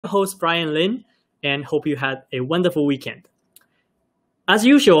host Brian Lin, and hope you had a wonderful weekend. As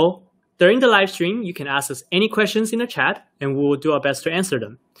usual, during the live stream, you can ask us any questions in the chat, and we will do our best to answer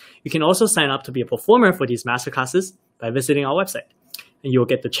them. You can also sign up to be a performer for these masterclasses by visiting our website, and you'll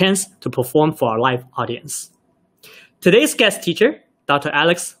get the chance to perform for our live audience. Today's guest teacher, Dr.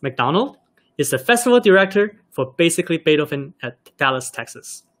 Alex McDonald, is the festival director for Basically Beethoven at Dallas,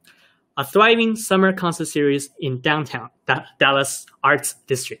 Texas, a thriving summer concert series in downtown Dallas Arts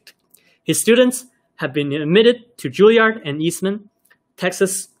District. His students have been admitted to Juilliard and Eastman,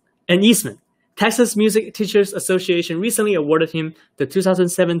 Texas. Texas Music Teachers Association recently awarded him the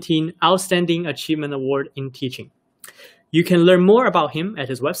 2017 Outstanding Achievement Award in Teaching. You can learn more about him at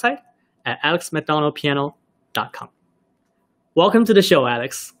his website at alexmcdonaldpiano.com. Welcome to the show,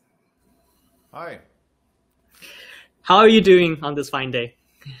 Alex. Hi. How are you doing on this fine day?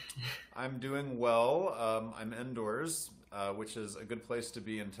 I'm doing well. I'm indoors, which is a good place to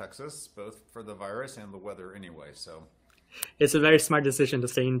be in Texas, both for the virus and the weather anyway. So it's a very smart decision to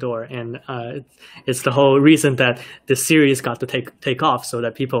stay indoor, and it's the whole reason that this series got to take off, so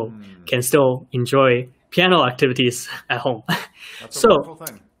that people can still enjoy piano activities at home. That's a wonderful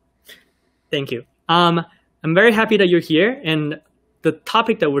thing. Thank you. I'm very happy that you're here, and the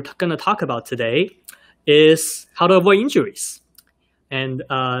topic that we're going to talk about today is how to avoid injuries. And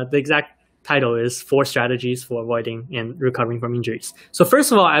the exact title is 4 Strategies for Avoiding and Recovering from Injuries. So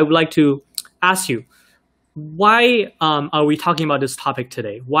first of all, I would like to ask you, why are we talking about this topic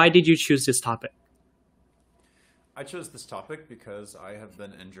today? Why did you choose this topic? I chose this topic because I have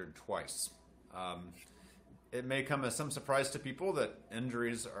been injured twice. It may come as some surprise to people that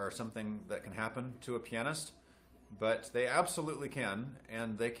injuries are something that can happen to a pianist, but they absolutely can,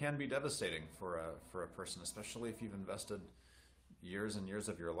 and they can be devastating for a person, especially if you've invested years and years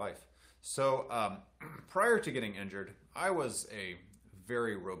of your life. So prior to getting injured, I was a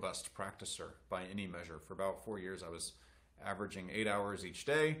very robust practicer by any measure. For about 4 years, I was averaging 8 hours each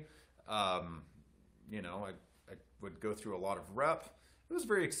day. I would go through a lot of rep. It was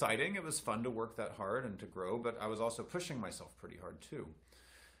very exciting. It was fun to work that hard and to grow, but I was also pushing myself pretty hard too.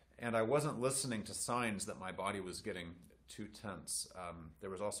 And I wasn't listening to signs that my body was getting too tense. There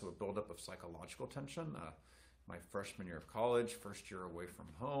was also a buildup of psychological tension. My freshman year of college, first year away from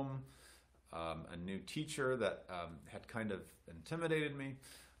home, a new teacher that had kind of intimidated me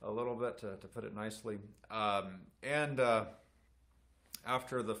a little bit, to put it nicely. After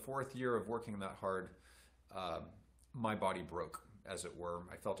the 4th year of working that hard, my body broke, as it were.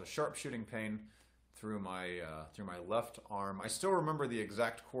 I felt a sharp shooting pain through my left arm. I still remember the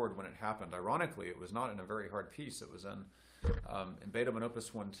exact chord when it happened. Ironically, it was not in a very hard piece. It was in Beethoven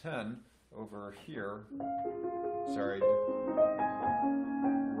Opus 110 over here. Sorry,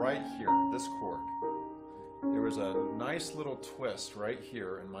 right here, this chord. There was a nice little twist right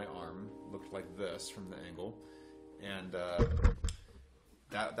here in my arm. Looked like this from the angle, and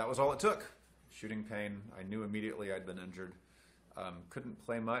that was all it took. Shooting pain. I knew immediately I'd been injured. Couldn't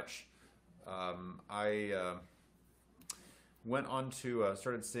play much. I went on to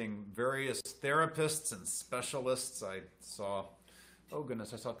started seeing various therapists and specialists. I saw 2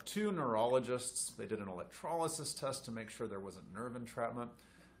 neurologists. They did an electrolysis test to make sure there wasn't nerve entrapment.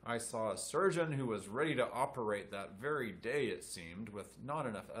 I saw a surgeon who was ready to operate that very day, it seemed, with not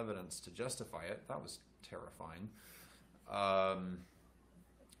enough evidence to justify it. That was terrifying.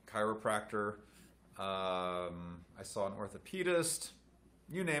 Chiropractor. I saw an orthopedist.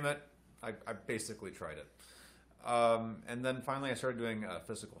 You name it. I basically tried it. And then finally I started doing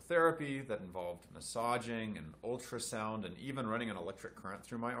physical therapy that involved massaging and ultrasound and even running an electric current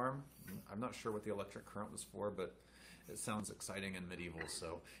through my arm. I'm not sure what the electric current was for, but it sounds exciting and medieval,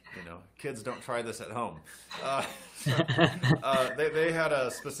 so, kids don't try this at home. They had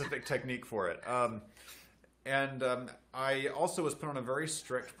a specific technique for it. I also was put on a very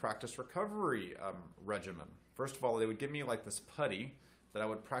strict practice recovery regimen. First of all, they would give me like this putty that I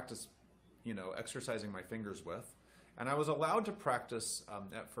would practice, exercising my fingers with. And I was allowed to practice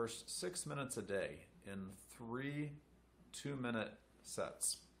at first 6 minutes a day in 3 2-minute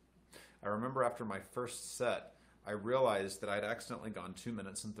sets. I remember after my first set, I realized that I'd accidentally gone 2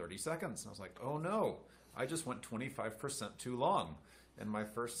 minutes and 30 seconds. And I was like, oh no, I just went 25% too long in my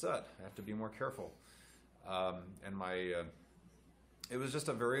first set. I have to be more careful. It was just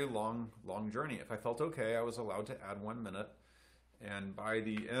a very long journey. If I felt okay, I was allowed to add 1 minute. And by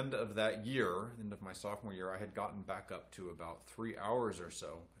the end of that year, end of my sophomore year, I had gotten back up to about 3 hours or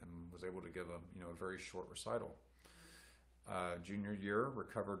so and was able to give a very short recital. Junior year,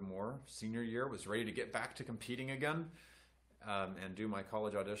 recovered more. Senior year, was ready to get back to competing again and do my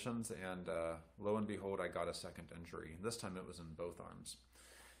college auditions. And lo and behold, I got a second injury. This time it was in both arms.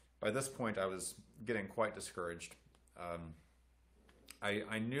 by this point, I was getting quite discouraged.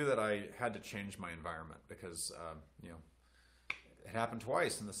 I knew that I had to change my environment because, it happened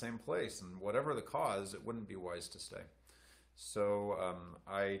twice in the same place, and whatever the cause, it wouldn't be wise to stay. So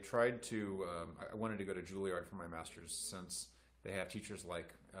I tried to, I wanted to go to Juilliard for my master's since they have teachers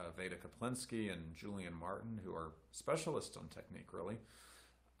like Veda Kaplinsky and Julian Martin, who are specialists on technique, really.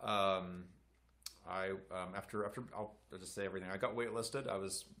 After I'll just say everything. I got waitlisted. I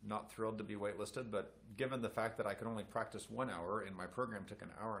was not thrilled to be waitlisted, but given the fact that I could only practice 1 hour and my program took an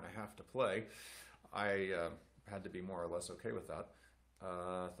hour and a half to play, I had to be more or less okay with that.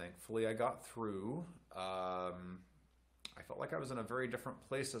 Thankfully, I got through. I felt like I was in a very different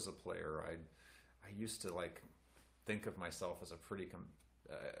place as a player. I used to think of myself as a pretty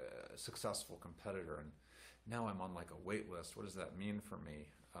successful competitor, and now I'm on like a wait list. What does that mean for me?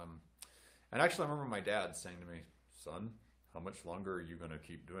 And actually, I remember my dad saying to me, "Son, how much longer are you going to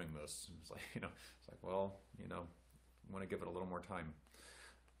keep doing this?" And it's like, well, I want to give it a little more time.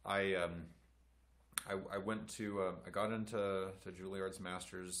 I went to, I got into Juilliard's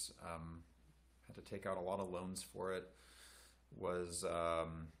master's, had to take out a lot of loans for it,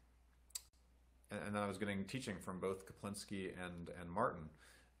 and then I was getting teaching from both Kaplinsky and Martin.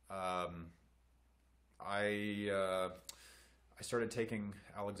 I started taking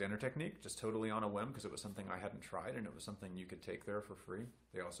Alexander technique just totally on a whim because it was something I hadn't tried, and it was something you could take there for free.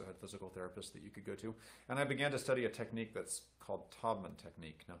 They also had physical therapists that you could go to. And I began to study a technique that's called Taubman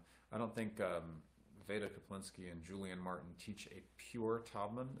technique. Now, I don't think Veda Kaplinsky and Julian Martin teach a pure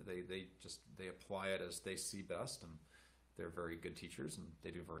Taubman. They apply it as they see best, and they're very good teachers, and they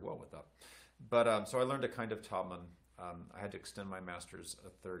do very well with that. But so I learned a kind of Taubman. I had to extend my master's a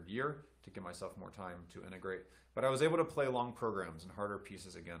third year to give myself more time to integrate. But I was able to play long programs and harder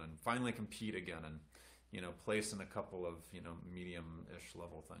pieces again, and finally compete again, and place in a couple of medium-ish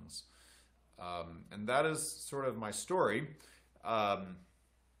level things. And that is sort of my story.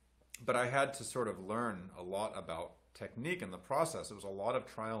 But I had to sort of learn a lot about technique in the process. It was a lot of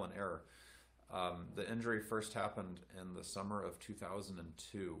trial and error. The injury first happened in the summer of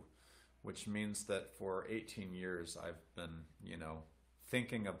 2002, which means that for 18 years I've been,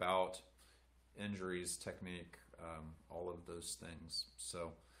 thinking about injuries, technique, all of those things.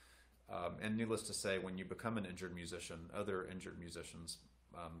 So, and needless to say, when you become an injured musician, other injured musicians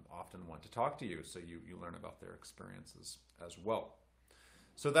often want to talk to you, so you learn about their experiences as well.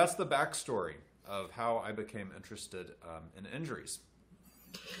 So that's the backstory of how I became interested in injuries.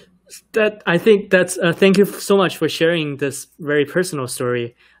 I think that's thank you so much for sharing this very personal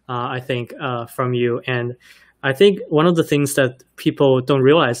story. I think from you, and I think one of the things that people don't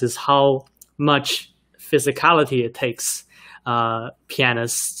realize is how much physicality it takes.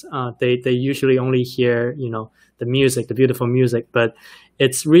 Pianists, they usually only hear the music, the beautiful music, but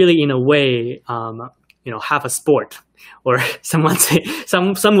it's really in a way half a sport. Or some would say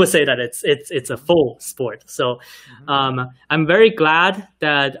that it's a full sport. So I'm very glad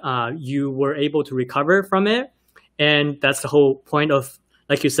that you were able to recover from it, and that's the whole point of,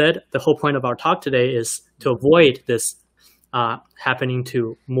 like you said, the whole point of our talk today is to avoid this happening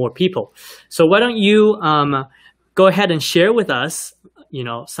to more people. So why don't you go ahead and share with us,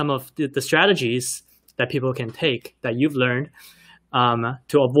 some of the strategies that people can take that you've learned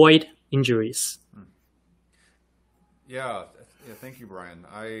to avoid injuries. Yeah, thank you, Brian.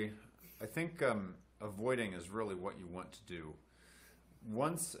 I think avoiding is really what you want to do.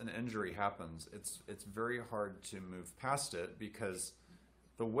 Once an injury happens, it's very hard to move past it because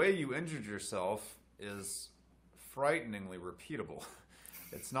the way you injured yourself is frighteningly repeatable.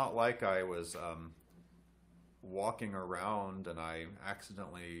 It's not like I was walking around and I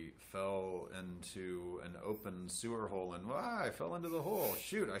accidentally fell into an open sewer hole and I fell into the hole.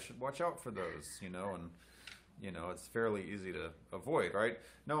 Shoot, I should watch out for those, and it's fairly easy to avoid, right?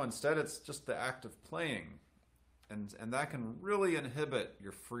 No, instead it's just the act of playing. And that can really inhibit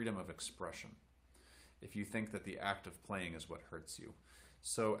your freedom of expression if you think that the act of playing is what hurts you.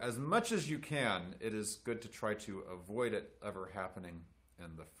 So as much as you can, it is good to try to avoid it ever happening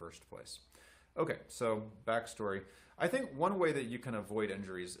in the first place. Okay, so backstory. I think one way that you can avoid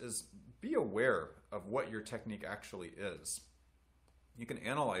injuries is be aware of what your technique actually is. You can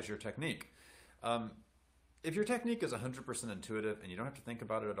analyze your technique. If your technique is 100% intuitive and you don't have to think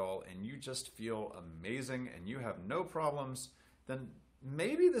about it at all and you just feel amazing and you have no problems, then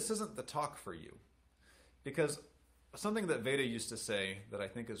maybe this isn't the talk for you. Because something that Veda used to say that I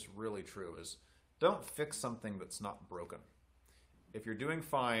think is really true is don't fix something that's not broken. If you're doing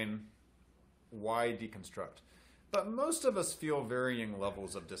fine, why deconstruct? But most of us feel varying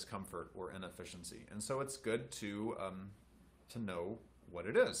levels of discomfort or inefficiency. And so it's good to know what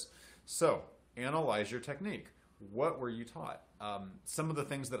it is. So analyze your technique. What were you taught? Some of the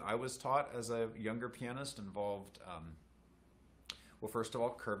things that I was taught as a younger pianist involved, well, first of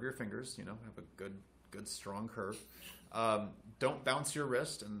all, curve your fingers, have a good strong curve. Don't bounce your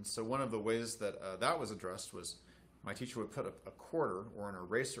wrist. And so one of the ways that that was addressed was my teacher would put a quarter or an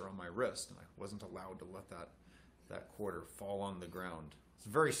eraser on my wrist, and I wasn't allowed to let that quarter fall on the ground. It's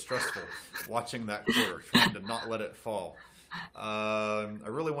very stressful watching that quarter, trying to not let it fall. I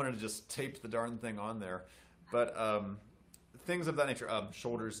really wanted to just tape the darn thing on there. But things of that nature,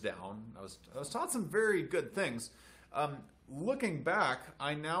 shoulders down. I was taught some very good things. Looking back,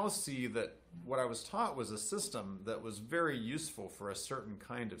 I now see that what I was taught was a system that was very useful for a certain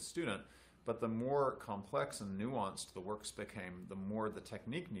kind of student. But the more complex and nuanced the works became, the more the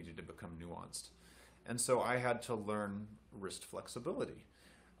technique needed to become nuanced. And so I had to learn wrist flexibility.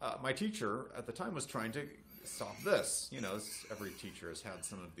 My teacher at the time was trying to stop this. Every teacher has had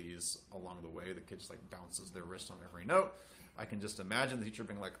some of these along the way. The kid just bounces their wrist on every note. I can just imagine the teacher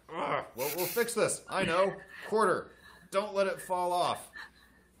being like, well, we'll fix this. I know, quarter. Don't let it fall off.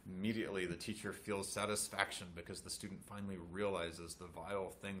 Immediately, the teacher feels satisfaction because the student finally realizes the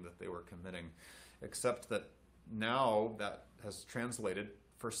vile thing that they were committing, except that now that has translated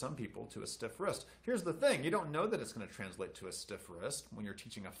for some people to a stiff wrist. Here's the thing. You don't know that it's going to translate to a stiff wrist when you're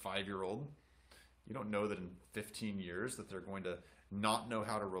teaching a 5-year-old. You don't know that in 15 years that they're going to not know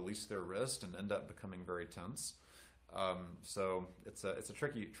how to release their wrist and end up becoming very tense. So it's a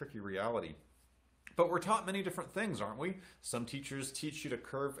tricky reality. But we're taught many different things, aren't we? Some teachers teach you to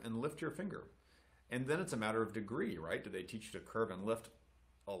curve and lift your finger. And then it's a matter of degree, right? Do they teach you to curve and lift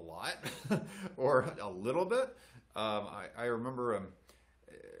a lot or a little bit? I remember,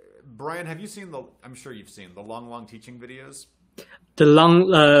 Brian, have you seen I'm sure you've seen the long teaching videos?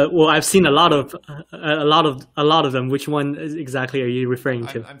 Well, I've seen a lot of them. Which one exactly are you referring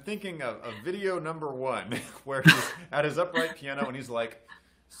to? I'm thinking of video number 1 where he's at his upright piano and he's like,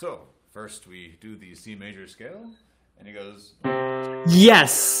 so first we do the C major scale, and he goes,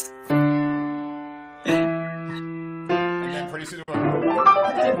 yes. And then pretty soon,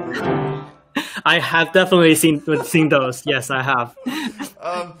 I have definitely seen those. Yes, I have.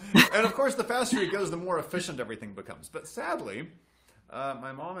 And of course, the faster he goes, the more efficient everything becomes. But sadly,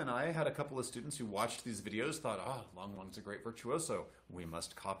 my mom and I had a couple of students who watched these videos, thought, Long Long's a great virtuoso. We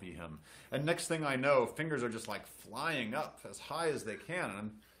must copy him. And next thing I know, fingers are just flying up as high as they can.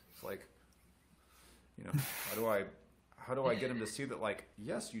 And it's like, how do I get him to see that,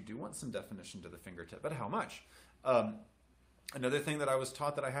 yes, you do want some definition to the fingertip, but how much? Another thing that I was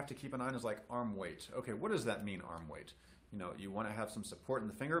taught that I have to keep an eye on is arm weight. Okay, what does that mean, arm weight? You want to have some support in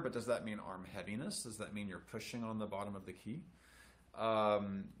the finger, but does that mean arm heaviness? Does that mean you're pushing on the bottom of the key? There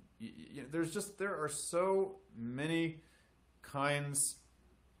are so many kinds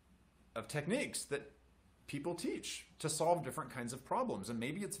of techniques that people teach to solve different kinds of problems. And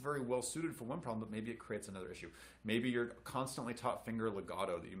maybe it's very well suited for one problem, but maybe it creates another issue. Maybe you're constantly taught finger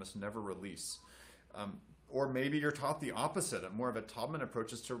legato that you must never release. Or maybe you're taught the opposite. More of a Taubman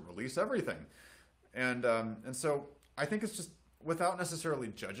approach is to release everything. And so I think it's just, without necessarily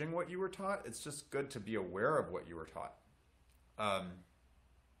judging what you were taught, it's just good to be aware of what you were taught.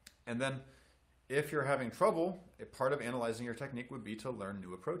 And then if you're having trouble, a part of analyzing your technique would be to learn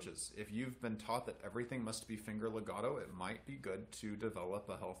new approaches. If you've been taught that everything must be finger legato, it might be good to develop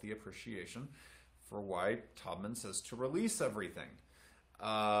a healthy appreciation for why Taubman says to release everything.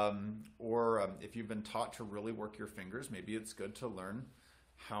 Or if you've been taught to really work your fingers, maybe it's good to learn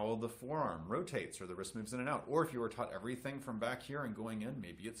how the forearm rotates or the wrist moves in and out. Or if you were taught everything from back here and going in,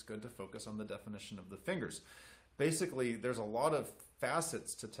 maybe it's good to focus on the definition of the fingers. Basically, there's a lot of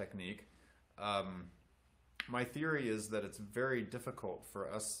facets to technique. My theory is that it's very difficult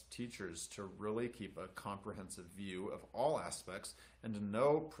for us teachers to really keep a comprehensive view of all aspects and to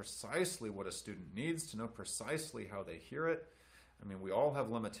know precisely what a student needs, to know precisely how they hear it. I mean, we all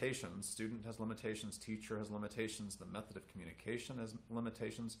have limitations. Student has limitations, teacher has limitations, the method of communication has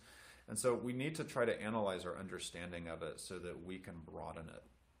limitations. And so we need to try to analyze our understanding of it so that we can broaden it.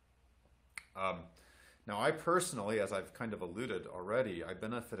 Now, I personally, as I've kind of alluded already, I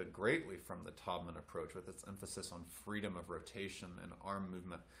benefited greatly from the Taubman approach with its emphasis on freedom of rotation and arm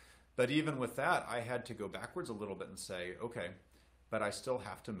movement. But even with that, I had to go backwards a little bit and say, okay, but I still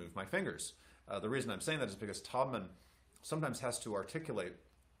have to move my fingers. The reason I'm saying that is because Taubman sometimes has to articulate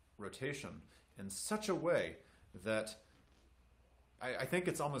rotation in such a way that I think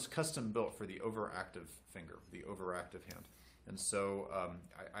it's almost custom built for the overactive finger, the overactive hand. And so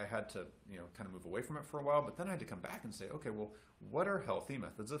I had to, kind of move away from it for a while, but then I had to come back and say, okay, well, what are healthy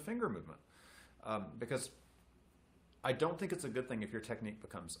methods of finger movement? Because I don't think it's a good thing if your technique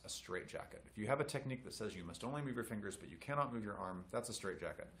becomes a straitjacket. If you have a technique that says you must only move your fingers, but you cannot move your arm, that's a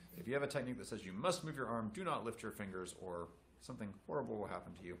straitjacket. If you have a technique that says you must move your arm, do not lift your fingers, or something horrible will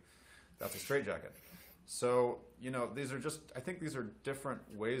happen to you, that's a straitjacket. So, these are I think these are different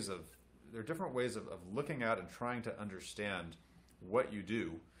ways of looking at and trying to understand what you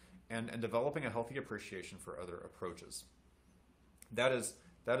do and developing a healthy appreciation for other approaches. That is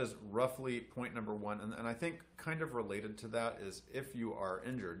roughly point number one. And I think kind of related to that is if you are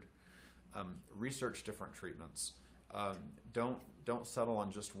injured, research different treatments. Don't settle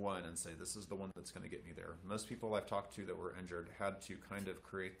on just one and say, this is the one that's going to get me there. Most people I've talked to that were injured had to kind of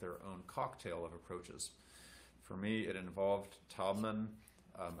create their own cocktail of approaches. For me, it involved Taubman,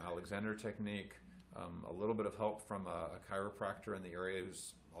 Alexander technique, a little bit of help from a chiropractor in the area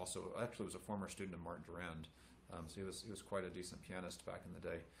who's also actually was a former student of Martin Durand. So he was quite a decent pianist back in the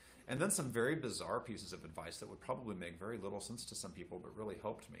day. And then some very bizarre pieces of advice that would probably make very little sense to some people, but really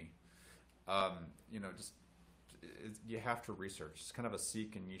helped me. You have to research. It's kind of a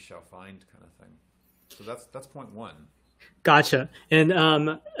seek and ye shall find kind of thing. So that's point one. Gotcha.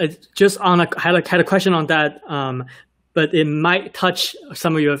 And just on had a question on that, but it might touch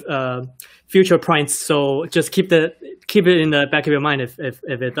some of your future points. So just keep it in the back of your mind if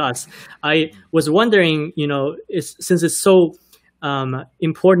it does. I was wondering, since it's so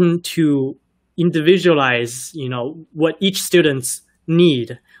important to individualize, what each student's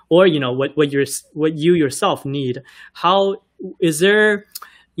need, or what you yourself need. How is there,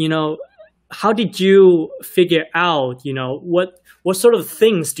 how did you figure out, what sort of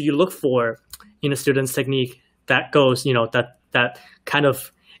things do you look for in a student's technique that goes, that kind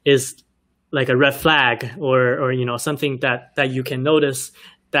of is like a red flag or something that you can notice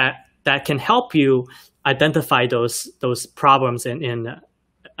that can help you identify those problems and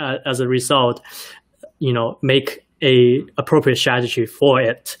as a result, make a appropriate strategy for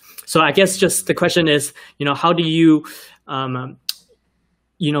it. So I guess just the question is, how do you,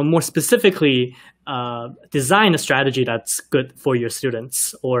 more specifically, design a strategy that's good for your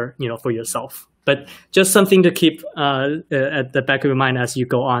students or, for yourself? But just something to keep at the back of your mind as you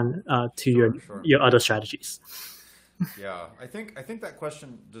go on to your other strategies. Yeah, I think that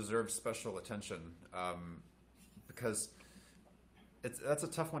question deserves special attention because that's a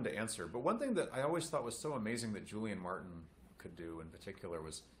tough one to answer. But one thing that I always thought was so amazing that Julian Martin could do in particular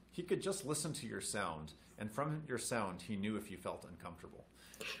was he could just listen to your sound, and from your sound, he knew if you felt uncomfortable.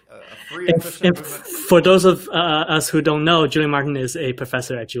 And for those of us who don't know, Julian Martin is a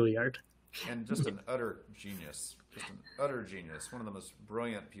professor at Juilliard. And just an utter genius. One of the most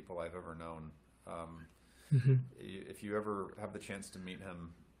brilliant people I've ever known. If you ever have the chance to meet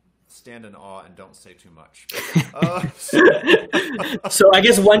him, stand in awe and don't say too much. So I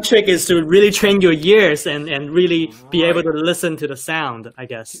guess one trick is to really train your ears and really be able to listen to the sound, I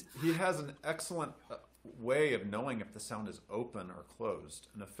guess. He has an excellent way of knowing if the sound is open or closed.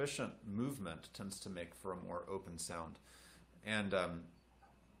 An efficient movement tends to make for a more open sound.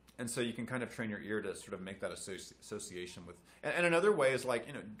 And so you can kind of train your ear to sort of make that association with. And another way is like,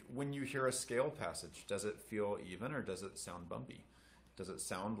 when you hear a scale passage, does it feel even or does it sound bumpy? Does it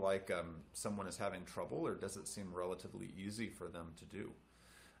sound like someone is having trouble, or does it seem relatively easy for them to do?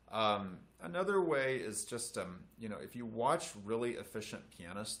 Another way is just, if you watch really efficient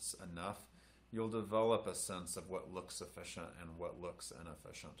pianists enough, you'll develop a sense of what looks efficient and what looks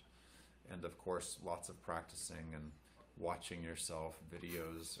inefficient. And of course, lots of practicing and watching yourself.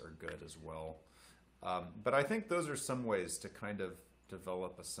 Videos are good as well. But I think those are some ways to kind of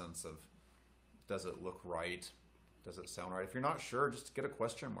develop a sense of, does it look right? Does it sound right? If you're not sure, just get a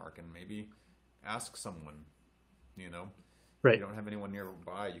question mark and maybe ask someone, Right. If you don't have anyone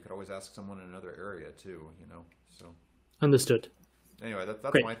nearby, you could always ask someone in another area too, so. Understood. Anyway,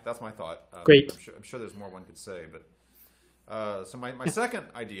 that's my thought. Great. I'm sure there's more one could say, but so my second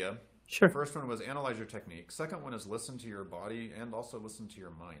idea. Sure. First one was analyze your technique. Second one is listen to your body and also listen to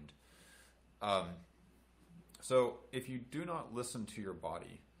your mind. So if you do not listen to your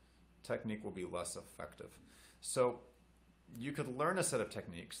body, technique will be less effective. So you could learn a set of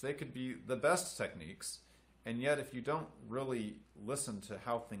techniques. They could be the best techniques, and yet if you don't really listen to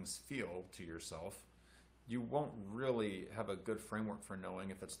how things feel to yourself, you won't really have a good framework for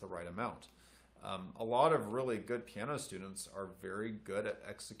knowing if it's the right amount. A lot of really good piano students are very good at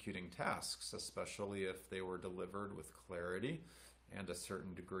executing tasks, especially if they were delivered with clarity and a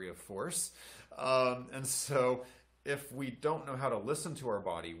certain degree of force. And so if we don't know how to listen to our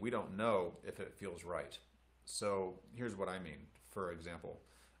body, we don't know if it feels right. So here's what I mean. For example,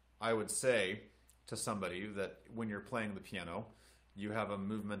 I would say to somebody that when you're playing the piano, You have a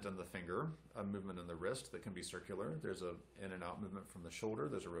movement in the finger, a movement in the wrist that can be circular. There's a in and out movement from the shoulder.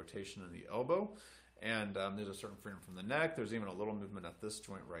 There's a rotation in the elbow. And there's a certain freedom from the neck. There's even a little movement at this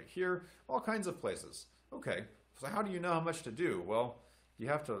joint right here. All kinds of places. Okay, so how do you know how much to do? Well, you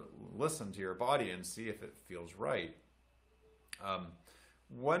have to listen to your body and see if it feels right.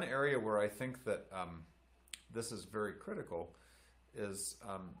 One area where I think that this is very critical is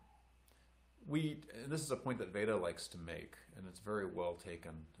and this is a point that Veda likes to make, and it's very well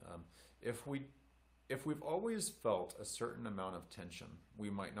taken. If we've always felt a certain amount of tension, we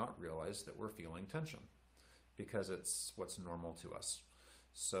might not realize that we're feeling tension because it's what's normal to us.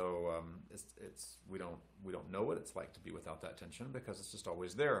 So we don't know what it's like to be without that tension because it's just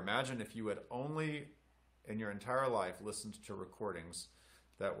always there. Imagine if you had only in your entire life listened to recordings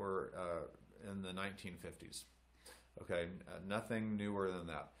that were in the 1950s. Okay, nothing newer than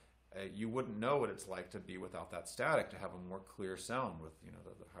that. You wouldn't know what it's like to be without that static, to have a more clear sound with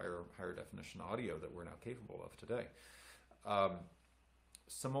the higher definition audio that we're now capable of today.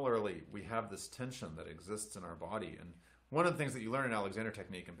 Similarly, we have this tension that exists in our body, and one of the things that you learn in Alexander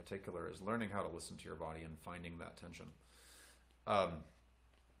Technique in particular is learning how to listen to your body and finding that tension.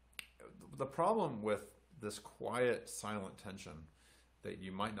 The problem with this quiet, silent tension that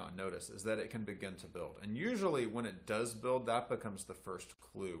you might not notice is that it can begin to build. And usually when it does build, that becomes the first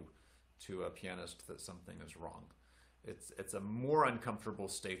clue to a pianist that something is wrong. It's a more uncomfortable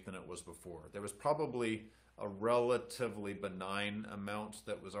state than it was before. There was probably a relatively benign amount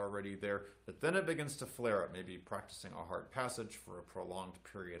that was already there, but then it begins to flare up, maybe practicing a hard passage for a prolonged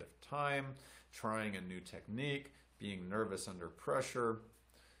period of time, trying a new technique, being nervous under pressure,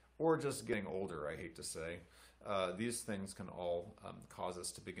 or just getting older, I hate to say. These things can all cause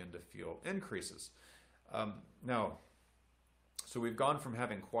us to begin to feel increases. Now, so we've gone from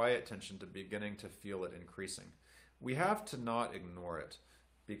having quiet tension to beginning to feel it increasing. We have to not ignore it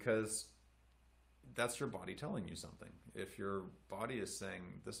because that's your body telling you something. If your body is saying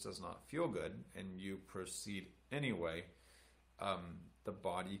this does not feel good and you proceed anyway, the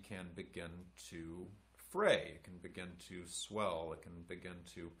body can begin to fray. It can begin to swell. It can begin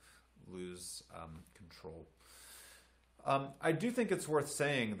to lose control. I do think it's worth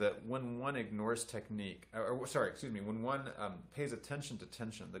saying that when one ignores technique, when one pays attention to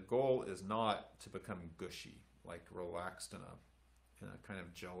tension, the goal is not to become gushy, like relaxed in a kind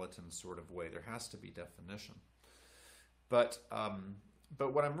of gelatin sort of way. There has to be definition. But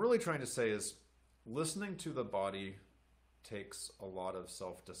what I'm really trying to say is listening to the body takes a lot of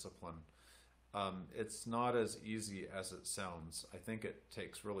self-discipline. It's not as easy as it sounds. I think it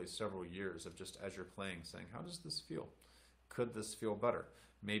takes really several years of just as you're playing saying, how does this feel? Could this feel better?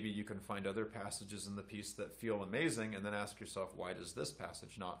 Maybe you can find other passages in the piece that feel amazing and then ask yourself, why does this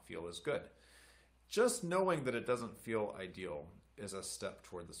passage not feel as good? Just knowing that it doesn't feel ideal is a step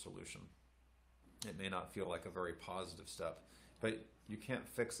toward the solution. It may not feel like a very positive step, but you can't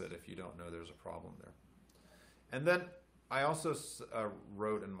fix it if you don't know there's a problem there. And then I also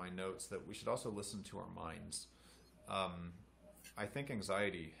wrote in my notes that we should also listen to our minds. I think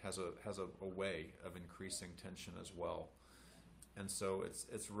anxiety has a way of increasing tension as well. And so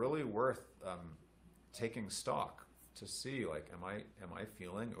it's really worth taking stock to see, like, am I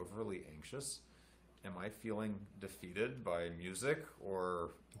feeling overly anxious? Am I feeling defeated by music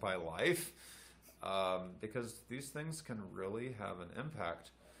or by life? Because these things can really have an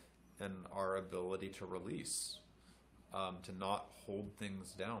impact in our ability to release, to not hold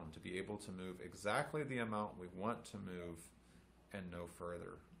things down, to be able to move exactly the amount we want to move and no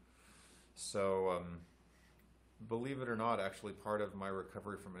further. So, believe it or not, actually part of my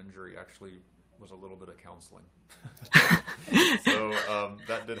recovery from injury actually was a little bit of counseling. So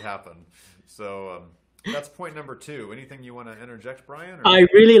that did happen. So that's point number 2. Anything you want to interject, Brian? Or? I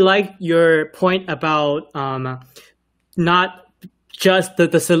really like your point about not just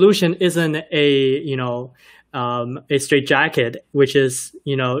the solution isn't a straitjacket, which is,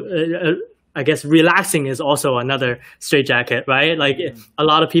 I guess relaxing is also another straitjacket, right? Like a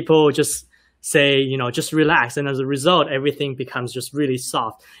lot of people just say, just relax. And as a result, everything becomes just really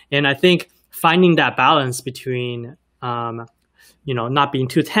soft. And I think finding that balance between, not being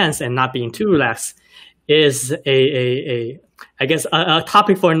too tense and not being too relaxed is a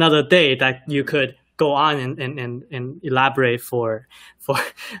topic for another day that you could go on and elaborate for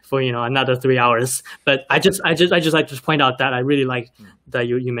another 3 hours. But I just like to point out that I really like that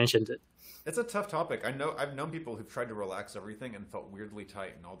you mentioned it. It's a tough topic. I've known people who've tried to relax everything and felt weirdly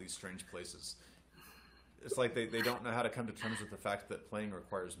tight in all these strange places. It's like they don't know how to come to terms with the fact that playing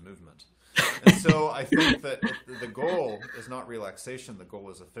requires movement. And so I think that the goal is not relaxation, the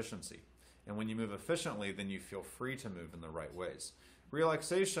goal is efficiency. And when you move efficiently, then you feel free to move in the right ways.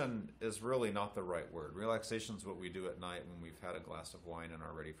 Relaxation is really not the right word. Relaxation is what we do at night when we've had a glass of wine and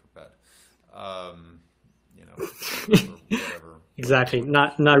are ready for bed. You know, whatever. Exactly.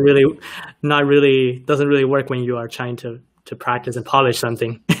 Not really doesn't really work when you are trying to practice and polish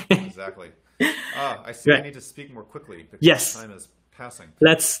something. Exactly. I see. I need to speak more quickly because yes. time is passing.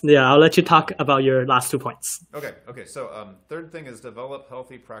 I'll let you talk about your last 2 points. Okay. So third thing is develop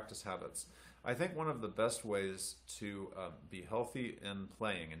healthy practice habits. I think one of the best ways to be healthy in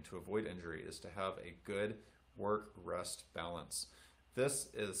playing and to avoid injury is to have a good work-rest balance. This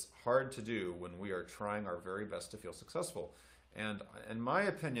is hard to do when we are trying our very best to feel successful. And in my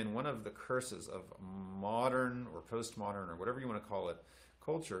opinion, one of the curses of modern or postmodern or whatever you want to call it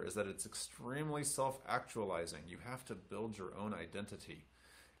culture is that it's extremely self-actualizing. You have to build your own identity.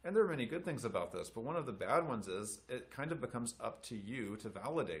 And there are many good things about this, but one of the bad ones is it kind of becomes up to you to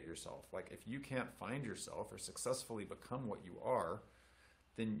validate yourself. Like if you can't find yourself or successfully become what you are,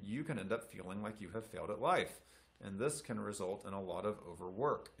 then you can end up feeling like you have failed at life. And this can result in a lot of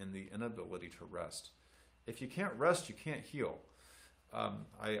overwork and the inability to rest. If you can't rest, you can't heal.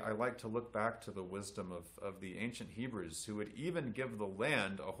 I like to look back to the wisdom of the ancient Hebrews who would even give the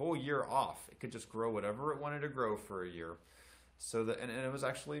land a whole year off. It could just grow whatever it wanted to grow for a year. So that, and it was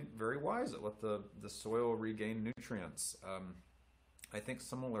actually very wise. It let the soil regain nutrients. I think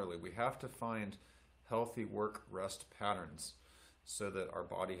similarly, we have to find healthy work-rest patterns so that our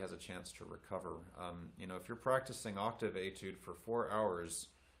body has a chance to recover. You know, if you're practicing octave etude for 4 hours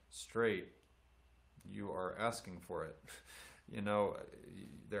straight, you are asking for it. You know,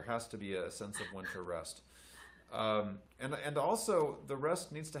 there has to be a sense of when to rest. And also, the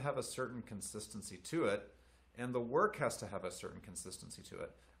rest needs to have a certain consistency to it, and the work has to have a certain consistency to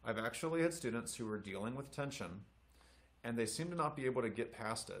it. I've actually had students who were dealing with tension, and they seem to not be able to get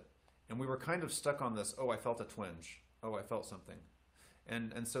past it. And we were kind of stuck on this, oh, I felt a twinge. Oh, I felt something.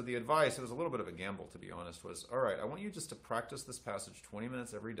 And so the advice, it was a little bit of a gamble, to be honest, was, all right, I want you just to practice this passage 20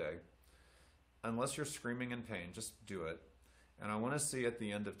 minutes every day. Unless you're screaming in pain, just do it. And I want to see at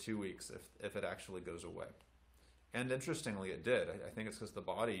the end of 2 weeks if it actually goes away. And interestingly, it did. I think it's because the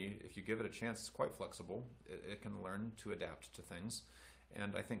body, if you give it a chance, it's quite flexible. It can learn to adapt to things.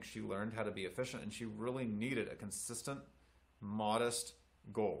 And I think she learned how to be efficient, and she really needed a consistent, modest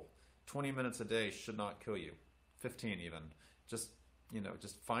goal. 20 minutes a day should not kill you. 15 even. Just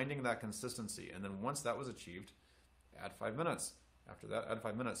finding that consistency. And then once that was achieved, add 5 minutes. After that, add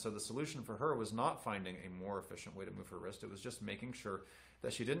 5 minutes. So the solution for her was not finding a more efficient way to move her wrist. It was just making sure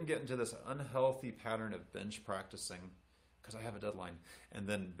that she didn't get into this unhealthy pattern of binge practicing, because I have a deadline, and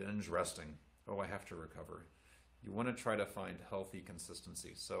then binge resting. Oh, I have to recover. You want to try to find healthy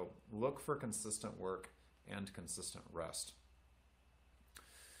consistency. So look for consistent work and consistent rest.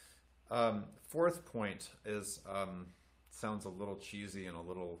 Fourth point is, sounds a little cheesy and a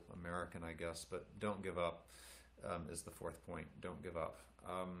little American, I guess, but don't give up. Is the fourth point. Don't give up.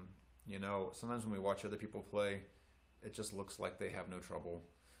 You know, sometimes when we watch other people play, it just looks like they have no trouble.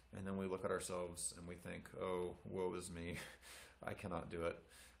 And then we look at ourselves and we think, oh, woe is me. I cannot do it.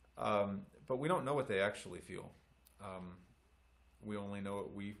 But we don't know what they actually feel. We only know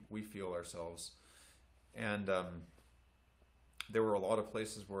what we feel ourselves. And there were a lot of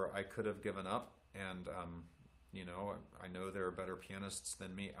places where I could have given up. And, you know, I know there are better pianists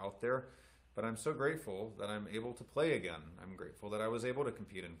than me out there. But I'm so grateful that I'm able to play again. I'm grateful that I was able to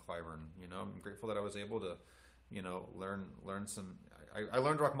compete in Clyburn. You know, I'm grateful that I was able to, you know, learn some. I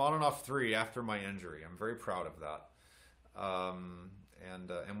learned Rachmaninoff 3 after my injury. I'm very proud of that.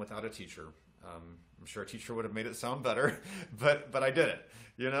 And without a teacher, I'm sure a teacher would have made it sound better, but I did it.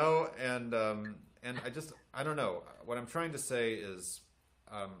 You know, and I don't know. What I'm trying to say is,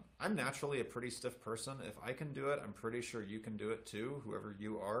 I'm naturally a pretty stiff person. If I can do it, I'm pretty sure you can do it too, whoever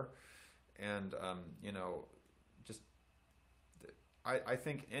you are. And, you know, just, I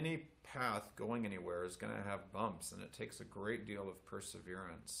think any path going anywhere is going to have bumps, and it takes a great deal of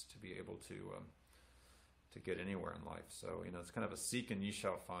perseverance to be able to get anywhere in life. So, you know, it's kind of a seek and ye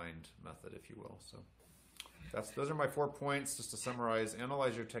shall find method, if you will. So those are my 4 points. Just to summarize: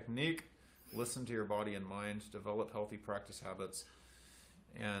 analyze your technique, listen to your body and mind, develop healthy practice habits,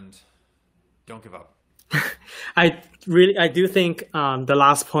 and don't give up. I do think the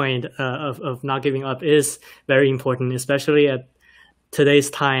last point of not giving up is very important, especially at today's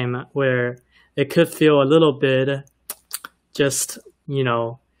time where it could feel a little bit just, you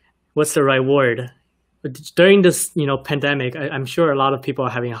know, what's the right word? During this, you know, pandemic, I'm sure a lot of people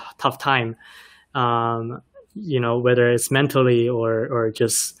are having a tough time, you know, whether it's mentally or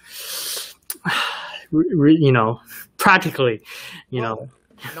just, you know, practically, you know.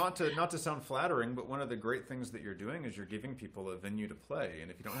 not to sound flattering, but one of the great things that you're doing is you're giving people a venue to play, and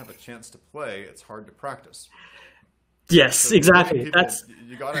if you don't have a chance to play, it's hard to practice. Yes, So exactly. people,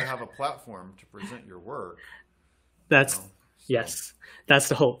 you got to have a platform to present your work. That's that's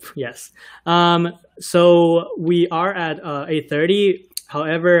the hope. Yes. So we are at 8:30.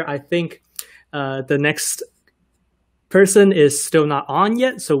 However, I think the next person is still not on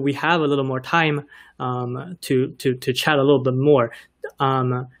yet, so we have a little more time to chat a little bit more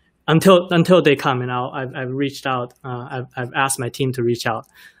until they come. And I've reached out. I've asked my team to reach out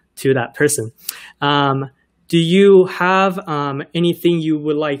to that person. Do you have anything you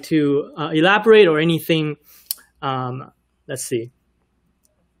would like to elaborate or anything? Let's see.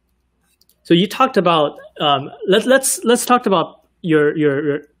 So you talked about let's talk about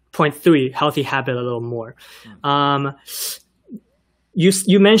your point 3, healthy habit, a little more.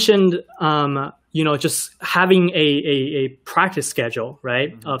 You mentioned just having a practice schedule,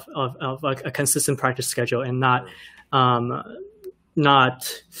 right? Of a consistent practice schedule, and not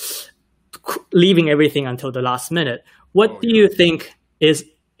leaving everything until the last minute. What do you think is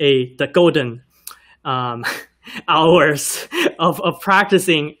the golden hours of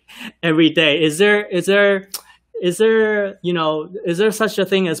practicing every day? Is there such a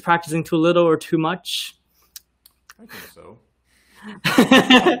thing as practicing too little or too much? I think so.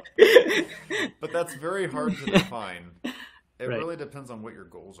 But that's very hard to define. It really depends on what your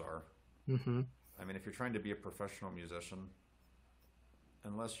goals are. I mean, if you're trying to be a professional musician,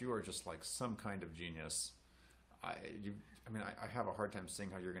 unless you are just like some kind of genius, I have a hard time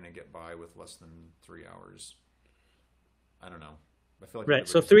seeing how you're going to get by with less than 3 hours. I don't know. I feel like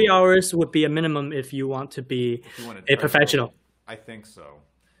so 3 hours would be a minimum if you want to be a professional. I think so.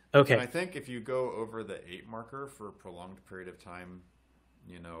 Okay. And I think if you go over the 8 marker for a prolonged period of time,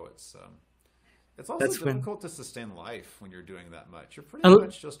 it's also difficult to sustain life when you're doing that much. You're pretty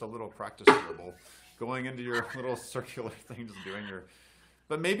much just a little practice interval going into your little circular thing, just doing your.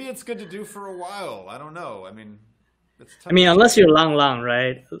 But maybe it's good to do for a while. I don't know. I mean, it's tough. Unless you're Lang,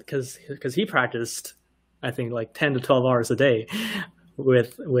 right? Because he practiced, I think, like 10 to 12 hours a day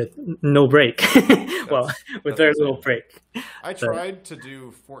with no break. With very little break. I tried to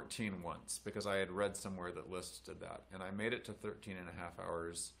do 14 once because I had read somewhere that listed that, and I made it to 13 and a half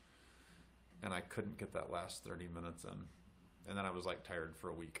hours, and I couldn't get that last 30 minutes in, and then I was like tired for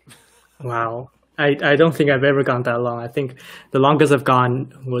a week. Wow. I don't think I've ever gone that long. I think the longest I've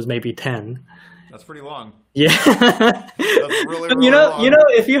gone was maybe 10. That's pretty long. Yeah. That's really long.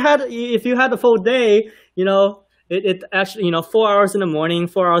 If you had a full day, it actually, 4 hours in the morning,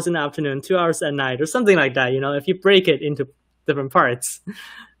 4 hours in the afternoon, 2 hours at night, or something like that. If you break it into different parts.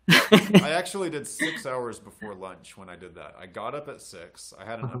 I actually did 6 hours before lunch when I did that. I got up at 6. I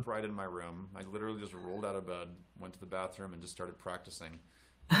had an upright in my room. I literally just rolled out of bed, went to the bathroom, and just started practicing.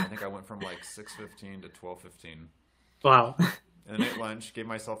 I think I went from like 6:15 to 12:15. Wow. And then ate lunch, gave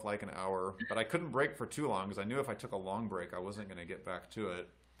myself like an hour. But I couldn't break for too long because I knew if I took a long break, I wasn't going to get back to it.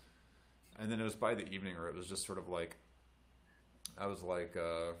 And then it was by the evening, or it was just sort of like, I was like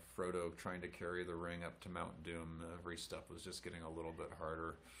Frodo trying to carry the ring up to Mount Doom. Every step was just getting a little bit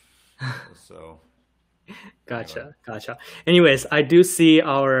harder. So. Gotcha. Anyways, I do see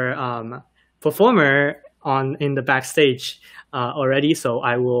our performer in the backstage already, so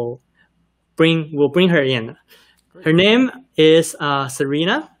we'll bring her in. Great. Her name is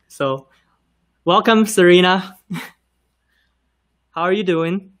Serena. So, welcome, Serena. How are you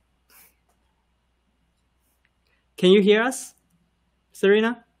doing? Can you hear us,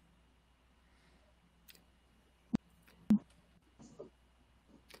 Serena?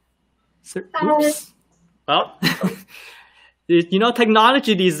 Oops. Well,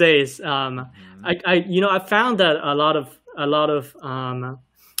 technology these days. I found that a lot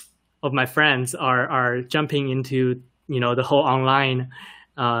of my friends are jumping into the whole online,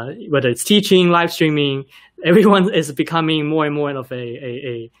 whether it's teaching, live streaming. Everyone is becoming more and more of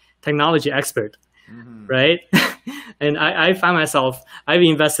a technology expert, right? And I find myself, I've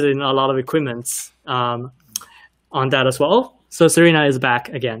invested in a lot of equipments on that as well. So Serena is back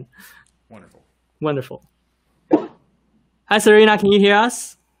again. Wonderful. Hi, Serena. Can you hear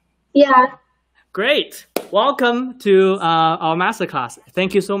us? Yeah. Great. Welcome to our masterclass.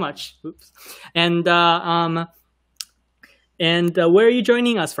 Thank you so much. Oops. And where are you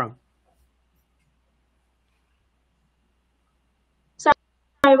joining us from? Sorry,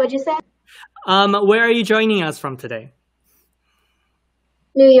 what'd you say? Where are you joining us from today?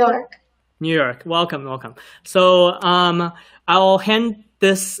 New York. New York. Welcome. So I'll hand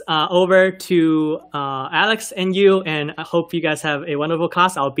this over to Alex and you, and I hope you guys have a wonderful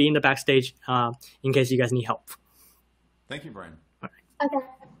class. I'll be in the backstage in case you guys need help. Thank you, Brian. Okay.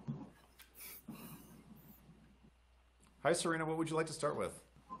 Hi, Serena. What would you like to start with?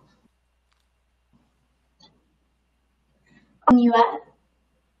 U.S.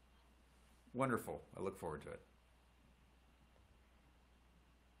 Wonderful. I look forward to it.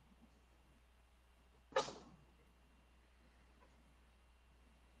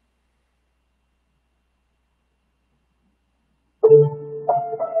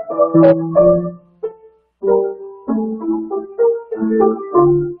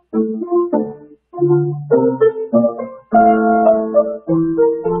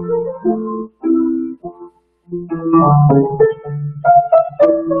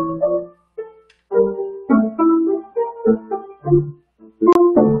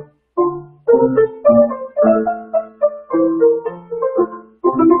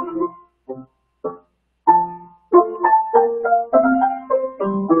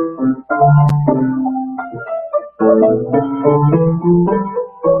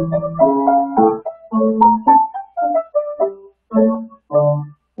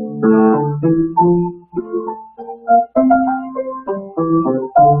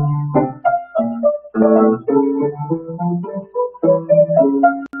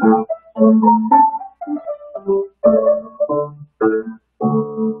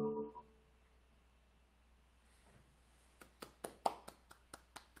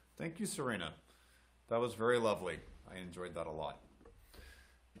 Thank you, Serena. That was very lovely. I enjoyed that a lot.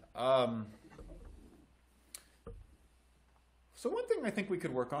 So one thing I think we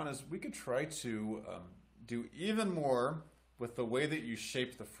could work on is we could try to do even more with the way that you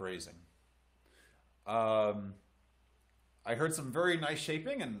shape the phrasing. I heard some very nice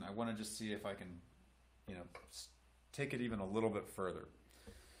shaping, and I want to just see if I can, take it even a little bit further.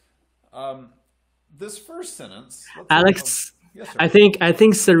 This first sentence, Alex, yes, sir. I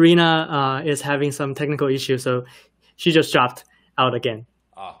think Serena is having some technical issues, so she just dropped out again,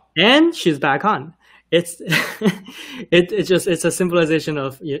 and she's back on. It's it's a symbolization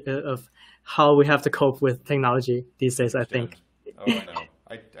of how we have to cope with technology these days. I think. Oh, I know.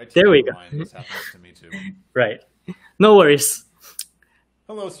 I there we go. This happens to me too. Right. No worries.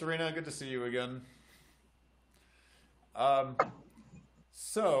 Hello, Serena. Good to see you again.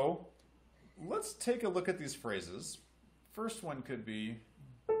 So let's take a look at these phrases. First one could be,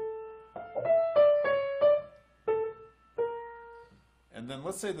 and then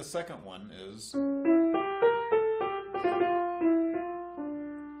let's say the second one is.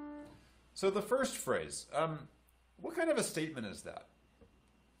 So the first phrase, what kind of a statement is that?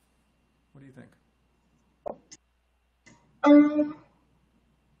 What do you think?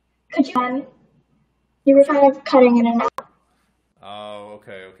 Could you? You were kind of cutting in and out. Oh,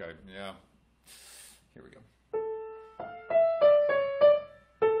 okay, yeah. Here we go.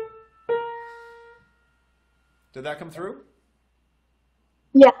 Did that come through?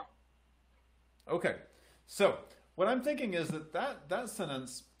 Yeah. Okay, so what I'm thinking is that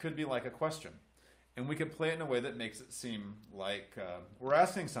sentence could be like a question, and we could play it in a way that makes it seem like we're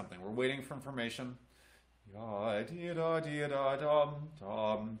asking something. We're waiting for information.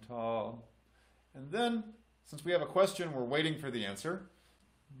 And then, since we have a question, we're waiting for the answer.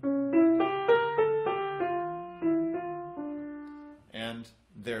 And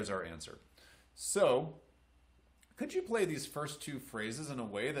there's our answer. So, could you play these first two phrases in a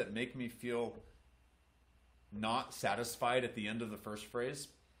way that make me feel not satisfied at the end of the first phrase?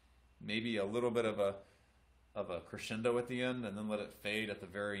 Maybe a little bit of a crescendo at the end, and then let it fade at the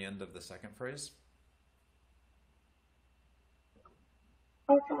very end of the second phrase?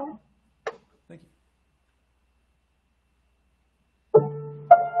 Okay. Thank you.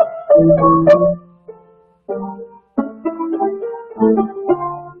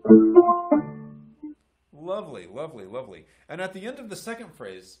 Lovely, lovely, lovely. And at the end of the second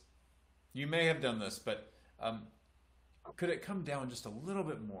phrase, you may have done this, but could it come down just a little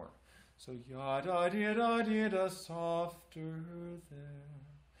bit more? So ya-da-dee-da-dee-da, softer there.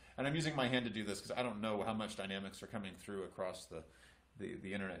 And I'm using my hand to do this because I don't know how much dynamics are coming through across the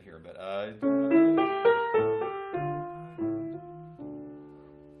internet here, but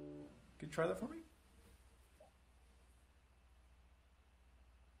could you try that for me?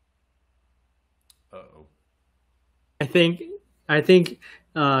 Uh-oh. I think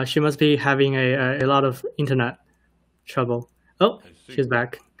she must be having a lot of internet trouble. Oh, she's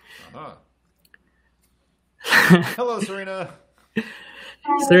back. Uh-huh. Hello, Serena.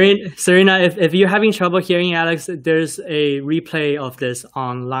 Serena, if you're having trouble hearing Alex, there's a replay of this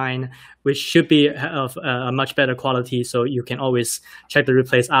online, which should be of a much better quality. So you can always check the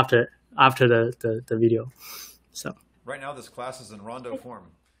replays after the video. So right now, this class is in rondo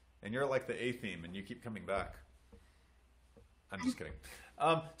form, and you're like the A theme, and you keep coming back. I'm just kidding.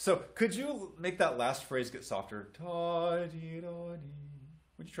 So could you make that last phrase get softer? Ta-dee-da-dee.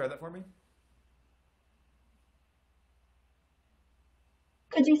 Would you try that for me?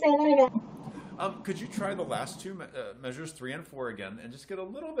 Could you say that again? Could you try the last two measures, 3 and 4 again, and just get a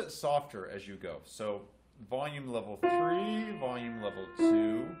little bit softer as you go? So volume level 3, volume level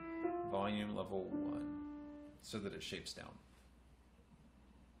 2, volume level 1, so that it shapes down.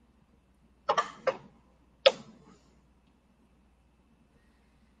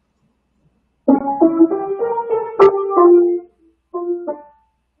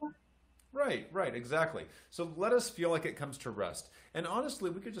 Right, exactly. So let us feel like it comes to rest. And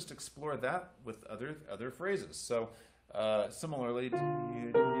honestly, we could just explore that with other phrases. So similarly,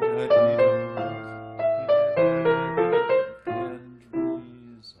 and resolve.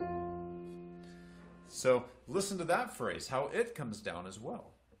 So listen to that phrase, how it comes down as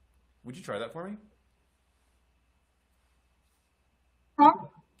well. Would you try that for me? Huh?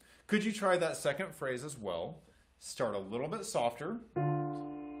 Could you try that second phrase as well? Start a little bit softer.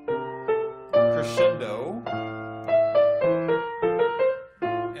 Crescendo,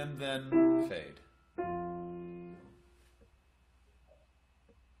 and then fade.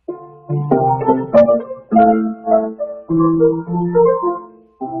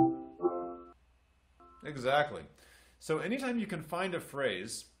 Exactly. So anytime you can find a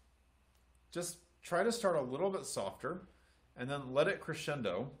phrase, just try to start a little bit softer, and then let it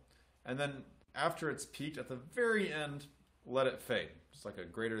crescendo, and then after it's peaked at the very end, let it fade. It's like a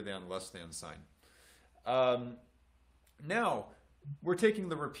greater than, less than sign. Now, we're taking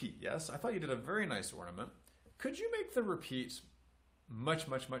the repeat, yes? I thought you did a very nice ornament. Could you make the repeat much,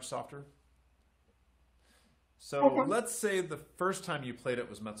 much, much softer? So Okay. let's say the first time you played it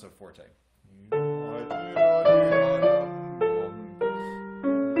was mezzo forte.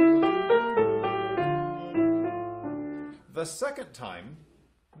 The second time,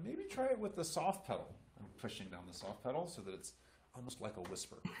 maybe try it with the soft pedal. I'm pushing down the soft pedal so that it's almost like a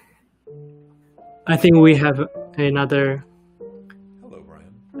whisper. I think we have another. Hello,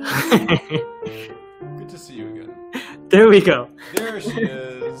 Brian. Good to see you again. There we go. There she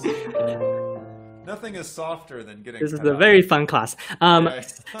is. Nothing is softer than getting. This is cut a out. very fun class.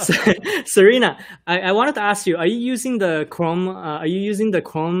 Serena, I wanted to ask you: Are you using the Chrome? Are you using the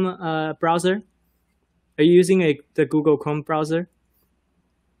Chrome browser? Are you using the Google Chrome browser?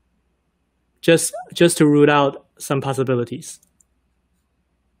 Just to root out some possibilities.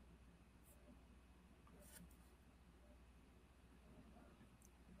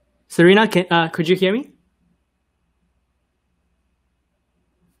 Serena, could you hear me?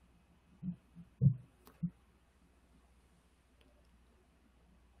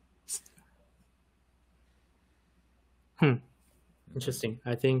 Interesting.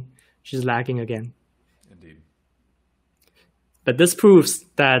 I think she's lagging again. Indeed. But this proves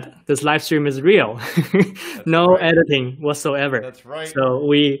that this live stream is real. No right. editing whatsoever. That's right. So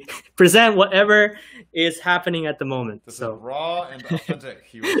we present whatever is happening at the moment. This So is raw and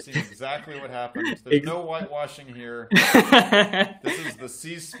authentic. You are seeing exactly what happened. There's no whitewashing here. This is the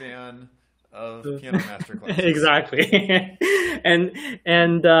C-SPAN of piano masterclass. Exactly.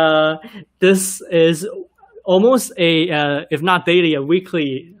 and this is almost a if not daily, a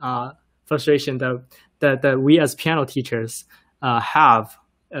weekly frustration that we as piano teachers have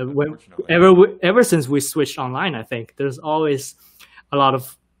ever since we switched online. I think there's always a lot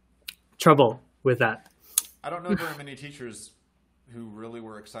of trouble with that. I don't know very many teachers who really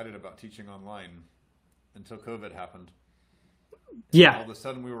were excited about teaching online until COVID happened. Yeah. All of a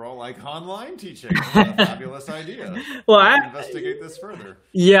sudden, we were all like, online teaching, what a fabulous idea. Well, Let's investigate this further.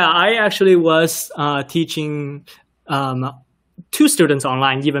 Yeah, I actually was teaching 2 students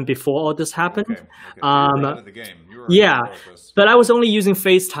online even before all this happened. Okay. You were out of the game. You were Yeah, focused. but I was only using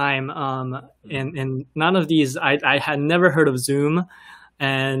FaceTime, and none of these. I had never heard of Zoom,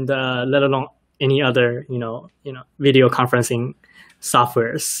 and let alone any other video conferencing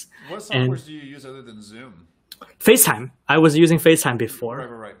softwares. What softwares do you use other than Zoom? FaceTime. I was using FaceTime before.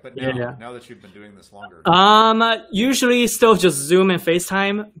 Right. But now, Yeah. now that you've been doing this longer. Usually still just Zoom and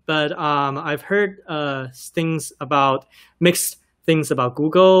FaceTime, but I've heard mixed things about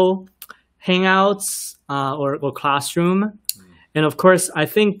Google Hangouts or Classroom. And of course, I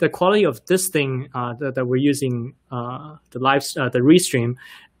think the quality of this thing that we're using, the Restream,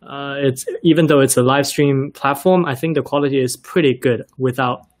 it's even though it's a live stream platform, I think the quality is pretty good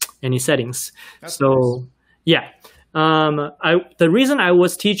without any settings. That's so nice. Yeah, the reason I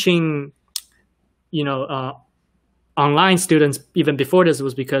was teaching, online students even before this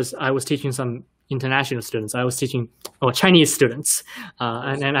was because I was teaching some international students. I was teaching Chinese students,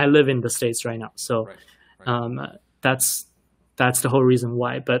 and I live in the States right now. So Right. that's the whole reason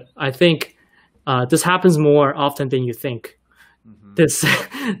why. But I think this happens more often than you think. This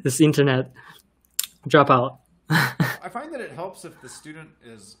this internet dropout. I find that it helps if the student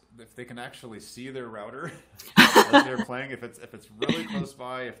if they can actually see their router as they're playing. If it's really close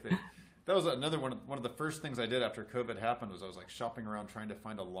by. That was another one of the first things I did after COVID happened was I was like shopping around trying to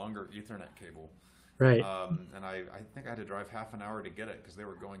find a longer Ethernet cable. Right. And I think I had to drive half an hour to get it because they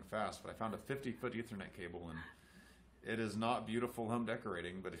were going fast. But I found a 50-foot Ethernet cable, and it is not beautiful home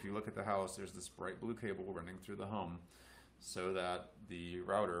decorating. But if you look at the house, there's this bright blue cable running through the home, so that the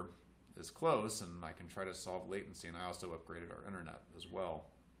router is close, and I can try to solve latency. And I also upgraded our internet as well.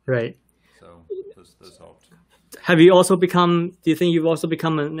 Right. So those helped. Have you also become? Do you think you've also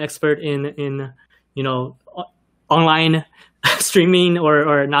become an expert in online streaming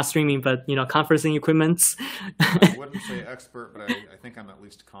or not streaming, but conferencing equipments? I wouldn't say expert, but I think I'm at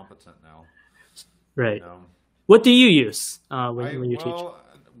least competent now. Right. What do you use when you teach?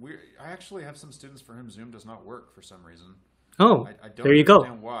 I actually have some students for whom Zoom does not work for some reason. Oh, I don't there you go.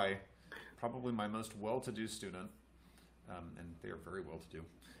 understand why. Probably my most well-to-do student, and they are very well-to-do,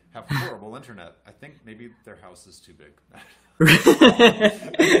 have horrible internet. I think maybe their house is too big.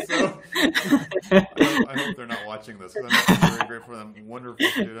 So, I hope they're not watching this. I'm very grateful for them. Wonderful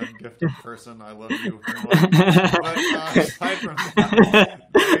student, gifted person. I love you. But aside from that,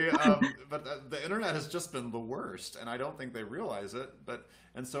 the internet has just been the worst, and I don't think they realize it.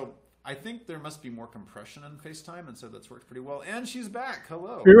 And so I think there must be more compression in FaceTime, and so that's worked pretty well. And she's back.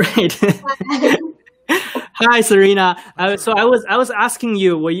 Hello. Right. Hi, Serena. So I was asking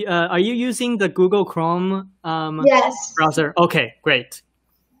you, are you using the Google Chrome Yes. browser? Okay, great.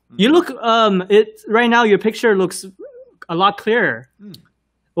 You look right now. Your picture looks a lot clearer.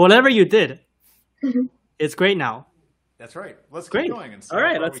 Whatever you did, it's great now. That's right. Let's Great. keep going. And see All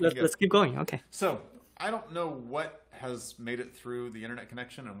right, how far let's we can get. let's keep going. Okay. So I don't know what has made it through the internet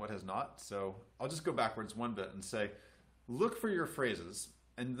connection and what has not. So I'll just go backwards one bit and say, look for your phrases,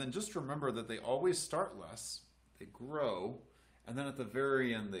 and then just remember that they always start less, they grow, and then at the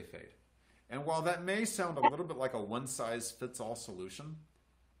very end they fade. And while that may sound a little bit like a one-size-fits-all solution,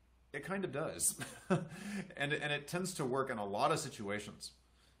 it kind of does. and it tends to work in a lot of situations.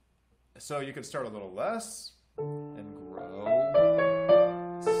 So you could start a little less and grow,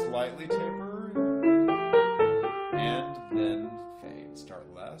 slightly taper, and then fade. Start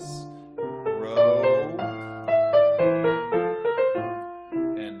less, grow,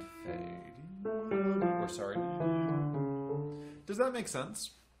 and fade. Or sorry. Does that make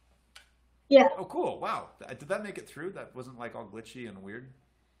sense? Yeah. Oh, cool. Wow. Did that make it through? That wasn't like all glitchy and weird?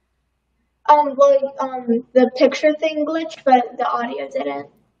 The picture thing glitched, but the audio didn't.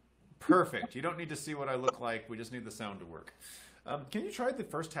 Perfect. You don't need to see what I look like. We just need the sound to work. Can you try the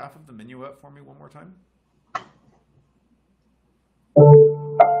first half of the minuet for me one more time?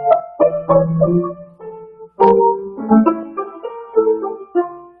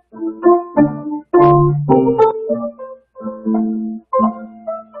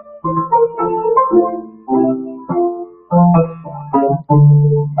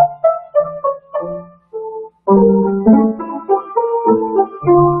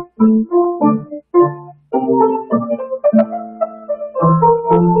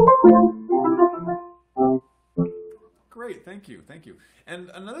 Great, thank you. And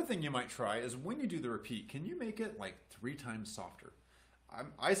another thing you might try is when you do the repeat, can you make it like 3 times softer?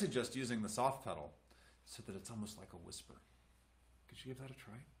 I suggest using the soft pedal so that it's almost like a whisper. Could you give that a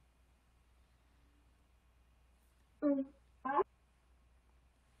try?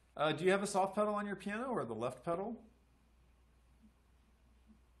 Do you have a soft pedal on your piano or the left pedal?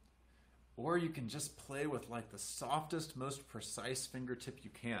 Or you can just play with like the softest, most precise fingertip you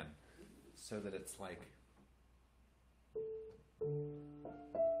can so that it's like...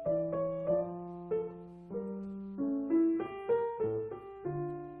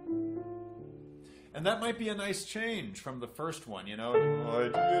 And that might be a nice change from the first one, and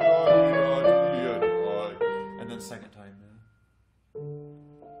then second time. Can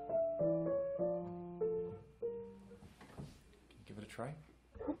you give it a try?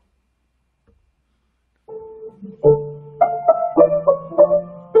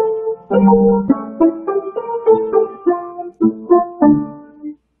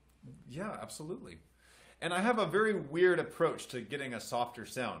 Yeah, absolutely. And I have a very weird approach to getting a softer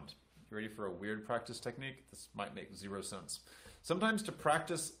sound. You ready for a weird practice technique? This might make 0 sense. Sometimes to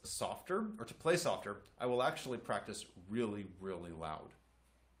practice softer, or to play softer, I will actually practice really, really loud.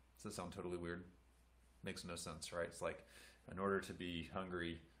 Does that sound totally weird? Makes no sense, right? It's like, in order to be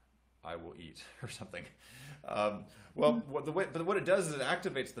hungry, I will eat or something. Well, what it does is it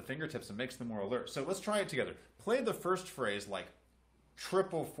activates the fingertips and makes them more alert. So let's try it together. Play the first phrase like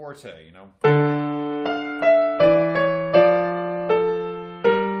triple forte, you know.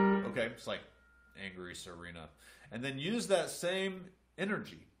 Okay, it's like angry Serena. And then use that same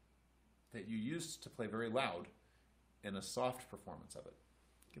energy that you used to play very loud in a soft performance of it.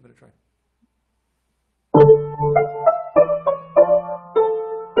 Give it a try.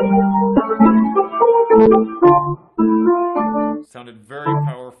 Sounded very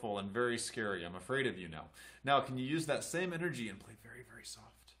powerful and very scary. I'm afraid of you now. Now, can you use that same energy and play very, very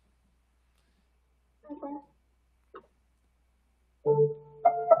soft? Okay.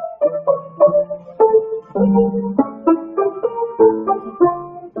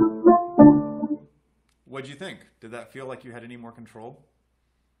 What'd you think? Did that feel like you had any more control?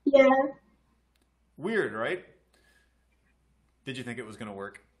 Yeah. Weird, right? Did you think it was going to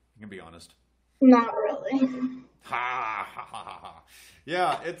work? You can be honest. Not really. Ha ha ha ha ha.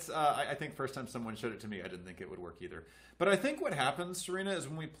 Yeah, it's. I think first time someone showed it to me, I didn't think it would work either. But I think what happens, Serena, is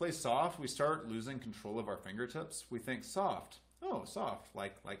when we play soft, we start losing control of our fingertips. We think soft. Oh, soft,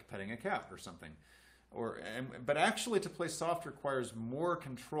 like petting a cat or something. But actually, to play soft requires more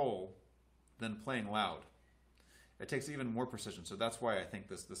control than playing loud. It takes even more precision. So that's why I think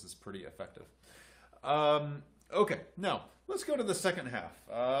this is pretty effective. Okay, now let's go to the second half.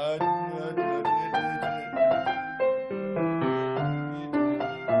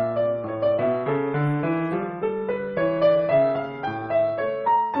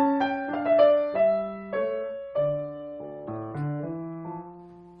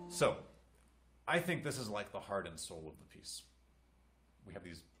 So, I think this is like the heart and soul of the piece. We have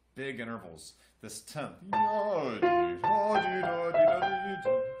these big intervals, this tenth.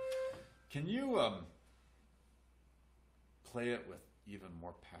 Can you play it with even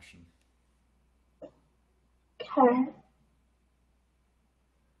more passion? Okay.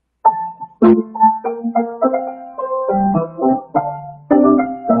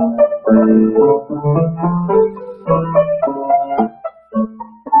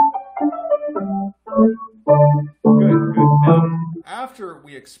 Good. Now, after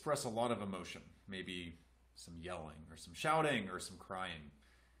we express a lot of emotion, maybe some yelling or some shouting or some crying,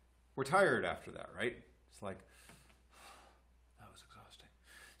 we're tired after that, right? It's like, that was exhausting.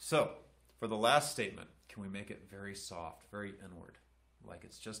 So, for the last statement, can we make it very soft, very inward? Like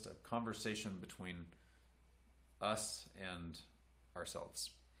it's just a conversation between us and ourselves.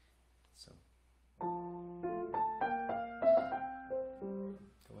 So, go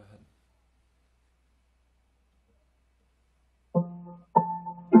ahead.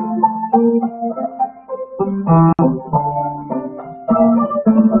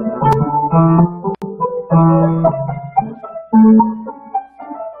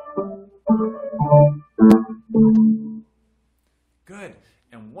 Good.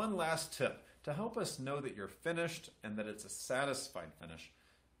 And one last tip to help us know that you're finished and that it's a satisfied finish.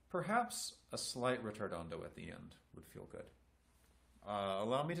 Perhaps a slight ritardando at the end would feel good.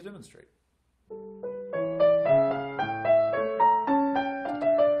 Allow me to demonstrate.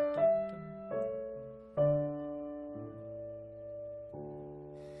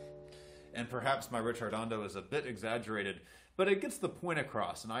 And perhaps my ritardando is a bit exaggerated, but it gets the point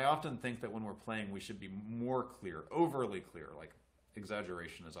across. And I often think that when we're playing, we should be more clear, overly clear. Like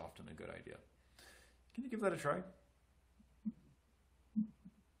exaggeration is often a good idea. Can you give that a try?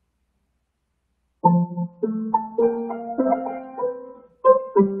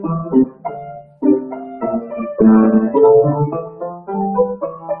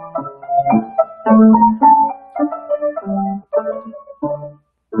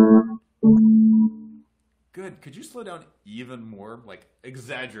 Good. Could you slow down even more? Like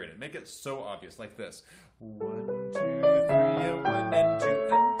exaggerate it. Make it so obvious, like this. 1, 2, 3, and 1 and 2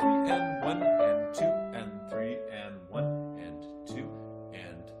 and 3 and 1 and 2 and 3 and 1 and 2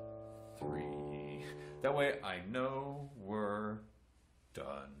 and 3. That way I know we're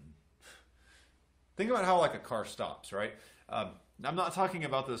done. Think about how like a car stops, right? I'm not talking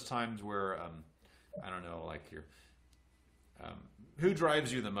about those times where, I don't know, like you're, who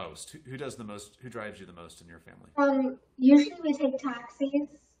drives you the most? Who does the most? Who drives you the most in your family? Usually we take taxis.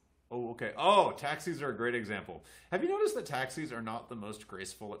 Oh, okay. Oh, taxis are a great example. Have you noticed that taxis are not the most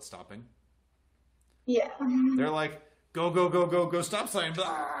graceful at stopping? Yeah. They're like, go, go, go, go, go, stop sign.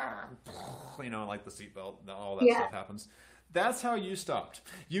 Blah, you know, like the seatbelt, all that stuff happens. That's how you stopped.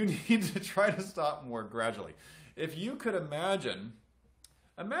 You need to try to stop more gradually. If you could imagine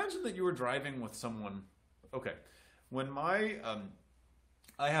that you were driving with someone. Okay, when I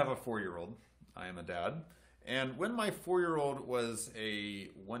have a 4-year-old. I am a dad, And when my 4-year-old was a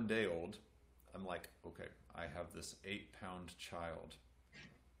 1-day-old, I'm like, okay, I have this 8-pound child,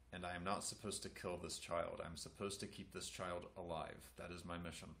 and I am not supposed to kill this child. I'm supposed to keep this child alive. That is my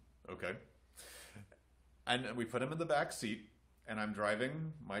mission. Okay? And we put him in the back seat, and I'm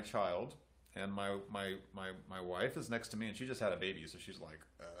driving my child, and my wife is next to me, and she just had a baby, so she's like,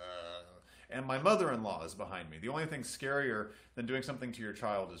 and my mother-in-law is behind me. The only thing scarier than doing something to your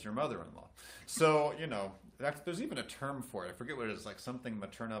child is your mother-in-law. So, you know, there's even a term for it. I forget what it is, like something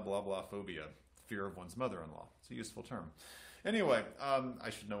materna blah blah phobia, fear of one's mother-in-law. It's a useful term. Anyway, I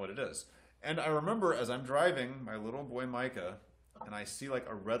should know what it is. And I remember as I'm driving my little boy Micah, and I see like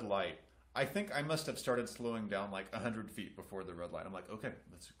a red light, I think I must have started slowing down like 100 feet before the red light. I'm like, okay,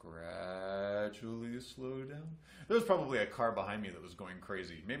 let's gradually slow down. There was probably a car behind me that was going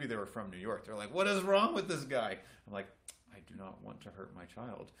crazy. Maybe they were from New York. They're like, what is wrong with this guy? I'm like, I do not want to hurt my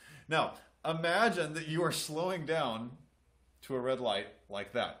child. Now, imagine that you are slowing down to a red light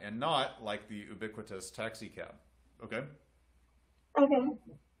like that and not like the ubiquitous taxi cab. Okay? Okay.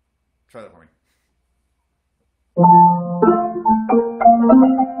 Try that for me.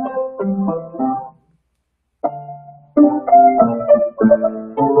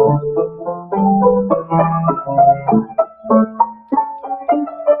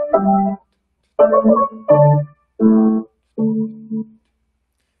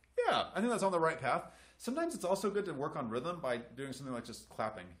 Yeah, I think that's on the right path. Sometimes it's also good to work on rhythm by doing something like just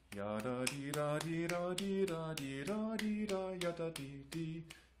clapping. Ya da dee da dee da dee da dee da dee da ya da dee dee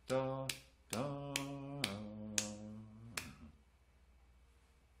da da.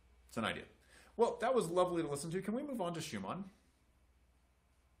 It's an idea. Well, that was lovely to listen to. Can we move on to Schumann?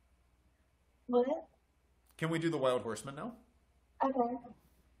 What? Can we do the Wild Horseman now? Okay.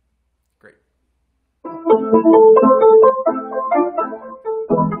 Great.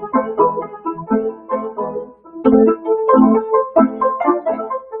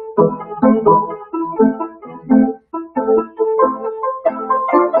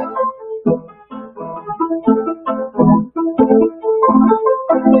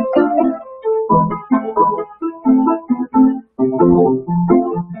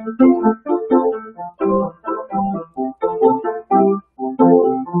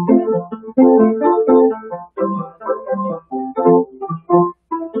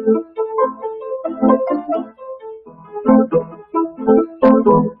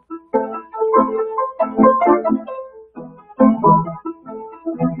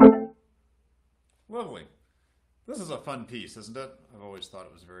 Lovely. This is a fun piece, isn't it? I've always thought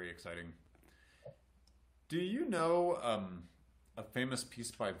it was very exciting. Do you know a famous piece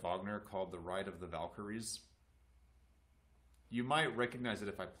by Wagner called The Ride of the Valkyries? You might recognize it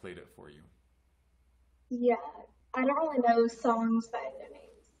if I played it for you. Yeah. I don't really know songs by their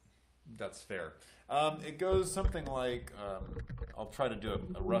names. That's fair. It goes something like, I'll try to do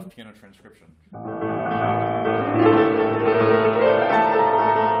a rough piano transcription.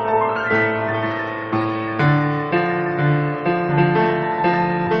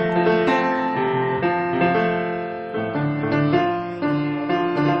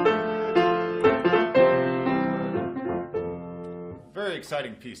 Very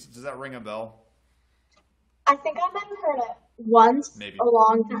exciting piece. Does that ring a bell? I think I might have heard it once, Maybe. a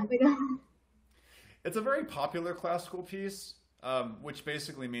long time ago. It's a very popular classical piece, which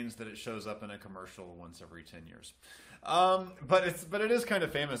basically means that it shows up in a commercial once every 10 years. But it is kind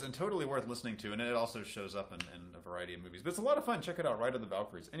of famous and totally worth listening to, and it also shows up in a variety of movies. But it's a lot of fun. Check it out, Ride of the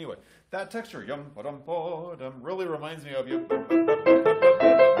Valkyries. Anyway, that texture, yum ba dum ba dum, really reminds me of you.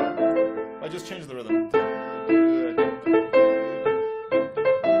 I just changed the rhythm.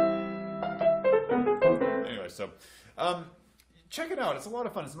 Anyway, so check it out. It's a lot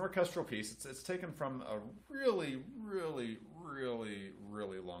of fun. It's an orchestral piece. It's taken from a really, really, really,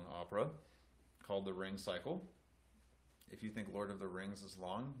 really long opera called The Ring Cycle. If you think Lord of the Rings is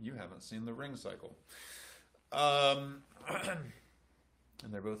long, you haven't seen The Ring Cycle. And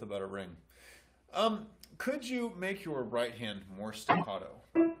they're both about a ring. Could you make your right hand more staccato?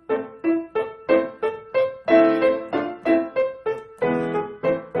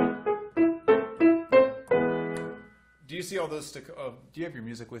 Do you see all those staccato? Do you have your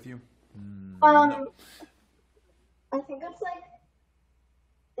music with you? No. I think it's like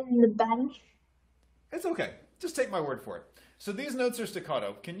in the bench. It's okay. Just take my word for it. So these notes are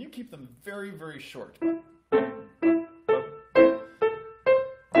staccato. Can you keep them very, very short? Go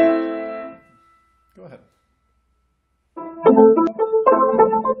ahead.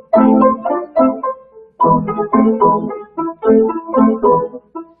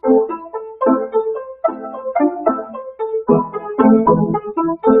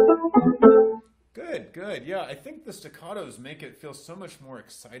 Good, good. Yeah, I think the staccatos make it feel so much more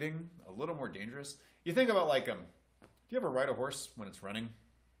exciting, a little more dangerous. You think about like, do you ever ride a horse when it's running?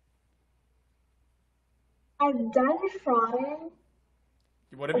 I've done trotting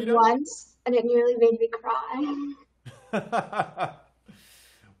What have you done? once, and it nearly made me cry.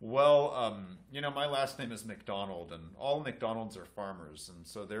 Well, you know, my last name is McDonald, and all McDonalds are farmers, and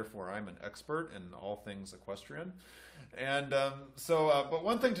so therefore I'm an expert in all things equestrian. And but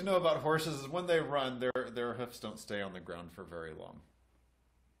one thing to know about horses is when they run, their hoofs don't stay on the ground for very long.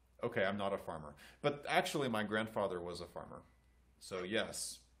 Okay, I'm not a farmer, but actually my grandfather was a farmer. So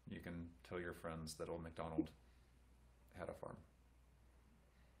yes, you can tell your friends that old McDonald had a farm.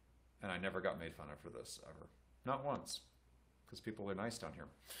 And I never got made fun of for this, ever. Not once. Because people are nice down here.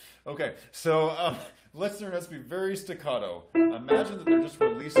 Okay, so let's be very staccato. Imagine that they're just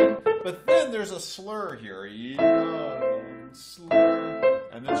releasing, but then there's a slur here. Slur,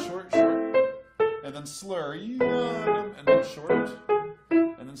 and then short, and then slur, and then short,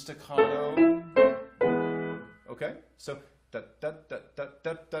 and then staccato. Okay, so da da da da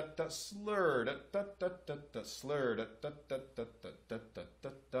da da da slur, da da da da da slur, da da da da da da da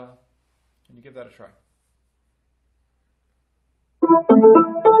da. Can you give that a try?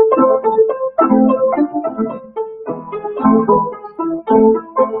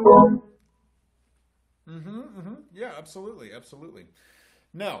 Yeah, absolutely, absolutely.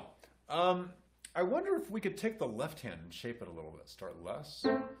 Now, I wonder if we could take the left hand and shape it a little bit. Start less,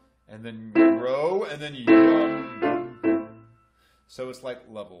 and then grow, and then yum. So it's like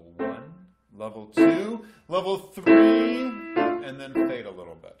level 1, level 2, level 3, and then fade a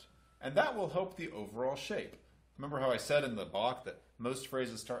little bit. And that will help the overall shape. Remember how I said in the Bach that most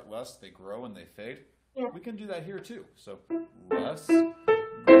phrases start less, they grow and they fade? Yeah. We can do that here too. So less,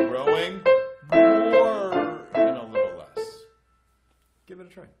 growing, more, and a little less. Give it a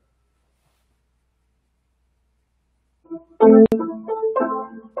try.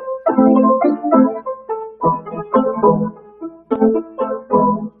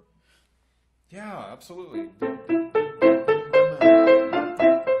 Yeah, absolutely.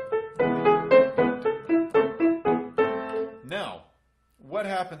 Now, what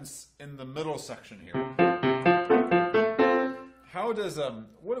happens in the middle section here? How does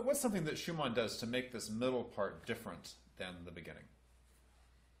what's something that Schumann does to make this middle part different than the beginning?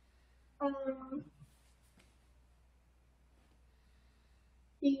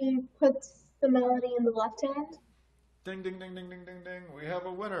 He puts the melody in the left hand. Ding, ding, ding, ding, ding, ding, ding. We have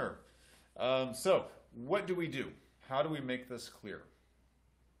a winner. So, what do we do? How do we make this clear?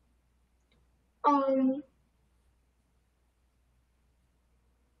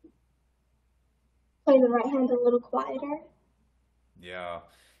 Play the right hand a little quieter. Yeah.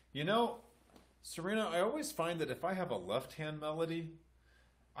 You know, Serena, I always find that if I have a left-hand melody,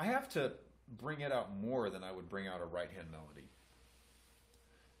 I have to bring it out more than I would bring out a right-hand melody.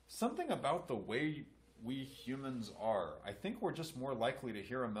 Something about the way we humans are. I think we're just more likely to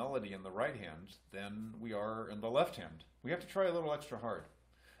hear a melody in the right hand than we are in the left hand. We have to try a little extra hard.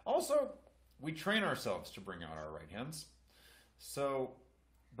 Also, we train ourselves to bring out our right hands. So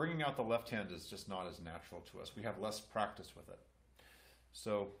bringing out the left hand is just not as natural to us. We have less practice with it.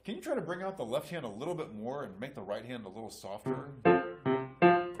 So can you try to bring out the left hand a little bit more and make the right hand a little softer?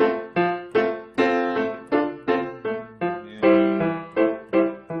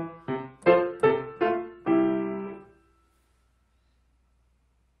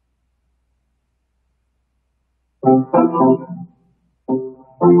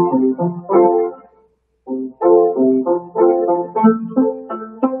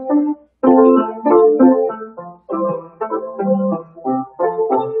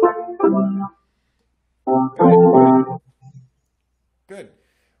 Good.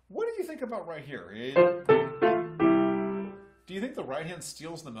 What do you think about right here? Do you think the right hand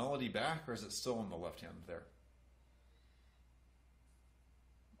steals the melody back, or is it still in the left hand there?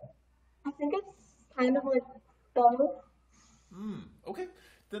 I think it's kind of like both. Okay.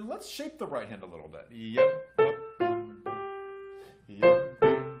 Then let's shape the right hand a little bit. Yep. Yep.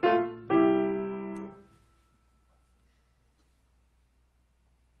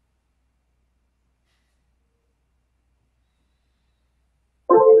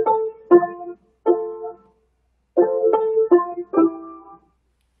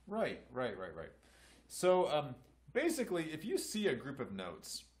 Right. So basically, if you see a group of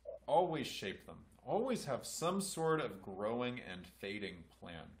notes, always shape them. Always have some sort of growing and fading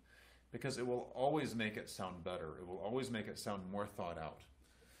plan, because it will always make it sound better. It will always make it sound more thought out.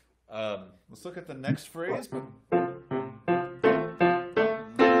 Let's look at the next phrase.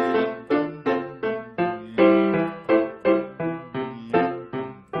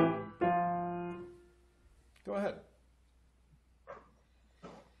 Go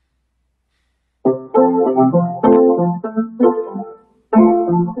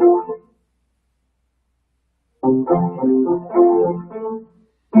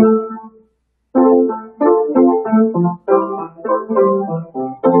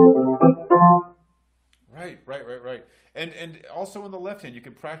Right. And also in the left hand, you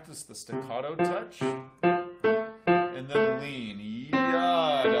can practice the staccato touch and then lean.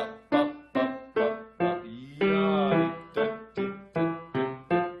 Ya, da, ba, ba, ba, ba, ya, da, di, da,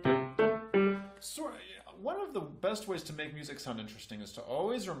 da. So, one of the best ways to make music sound interesting is to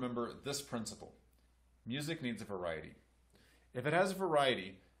always remember this principle. Music needs a variety. If it has a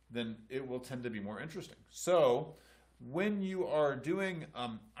variety, then it will tend to be more interesting. So, when you are doing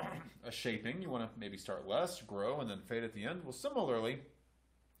a shaping, you want to maybe start less, grow, and then fade at the end. Well, similarly,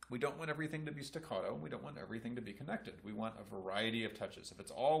 we don't want everything to be staccato. We don't want everything to be connected. We want a variety of touches. If it's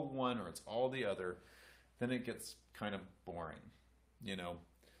all one or it's all the other, then it gets kind of boring. You know,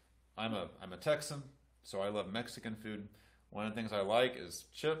 I'm a Texan, so I love Mexican food. One of the things I like is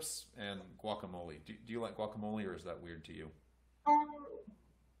chips and guacamole. Do you like guacamole, or is that weird to you?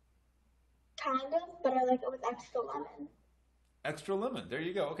 Kind of, but I like it with extra lemon. Extra lemon. There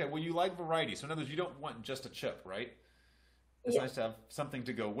you go. Okay, well, you like variety. So in other words, you don't want just a chip, right? It's nice to have something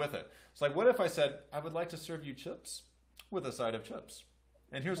to go with it. It's like, what if I said, I would like to serve you chips with a side of chips.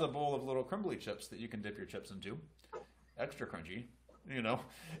 And here's a bowl of little crumbly chips that you can dip your chips into. Extra crunchy. You know,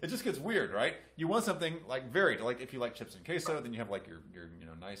 it just gets weird, right? You want something like varied. Like if you like chips and queso, then you have like your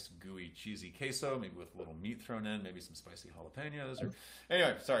nice gooey cheesy queso, maybe with a little meat thrown in, maybe some spicy jalapenos. Or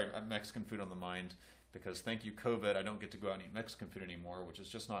anyway, sorry, I have Mexican food on the mind because thank you COVID, I don't get to go out and eat Mexican food anymore, which is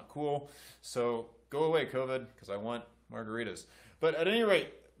just not cool. So go away, COVID, because I want margaritas. But at any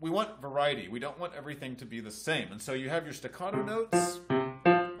rate, we want variety. We don't want everything to be the same. And so you have your staccato notes,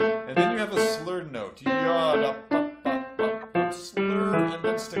 and then you have a slurred note. Slur and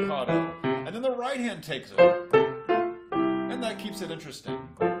then staccato, and then the right hand takes it, and that keeps it interesting.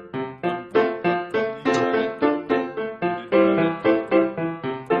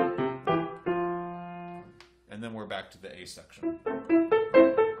 And then we're back to the A section.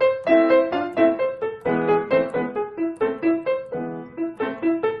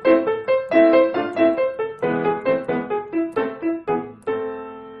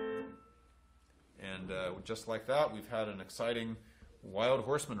 Just like that, we've had an exciting wild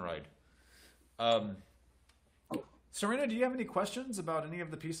horseman ride. Serena, do you have any questions about any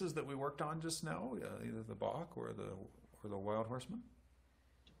of the pieces that we worked on just now, either the Bach or the wild horseman?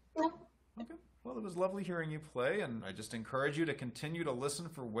 No. Okay. Well, it was lovely hearing you play, and I just encourage you to continue to listen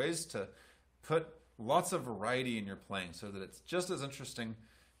for ways to put lots of variety in your playing, so that it's just as interesting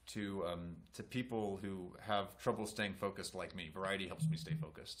to people who have trouble staying focused like me. Variety helps me stay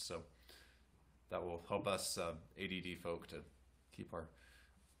focused, so that will help us ADD folk to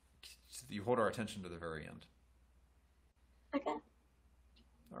you hold our attention to the very end. Okay.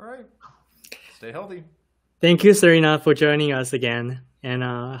 All right. Stay healthy. Thank you, Serena, for joining us again, and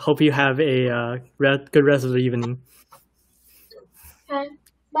hope you have a good rest of the evening. Okay.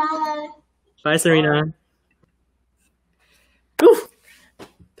 Bye. Bye, Serena. Whew.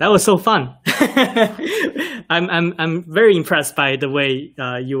 That was so fun. I'm very impressed by the way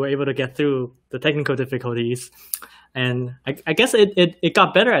you were able to get through the technical difficulties, and I guess it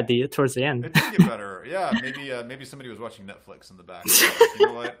got better towards the end. It did get better. Yeah, maybe somebody was watching Netflix in the back. You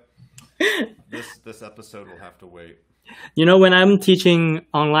know what? This episode will have to wait. You know, when I'm teaching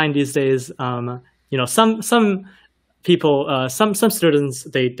online these days, some people, some students,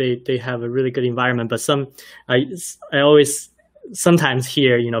 they have a really good environment, but I always sometimes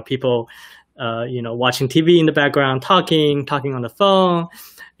hear, people, watching TV in the background, talking on the phone,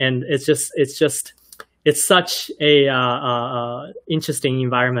 and it's such a interesting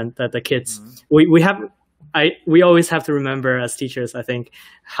environment that the kids we always have to remember as teachers, I think,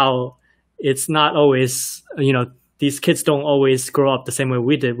 how it's not always, these kids don't always grow up the same way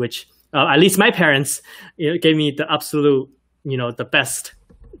we did, which at least my parents gave me the absolute, the best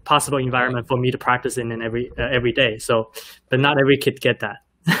possible environment for me to practice in every day. So, but not every kid get that.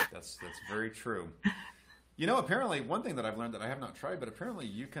 That's very true. Apparently one thing that I've learned that I have not tried, but apparently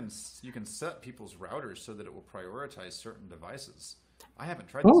you can set people's routers so that it will prioritize certain devices. I haven't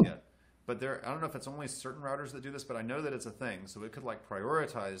tried this yet, but I don't know if it's only certain routers that do this, but I know that it's a thing. So it could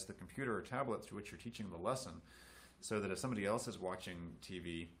prioritize the computer or tablet through which you're teaching the lesson, so that if somebody else is watching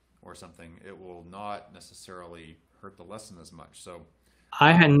TV or something, it will not necessarily hurt the lesson as much. So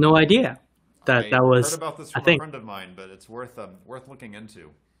I had no idea that was. I heard about this from a friend of mine, but it's worth looking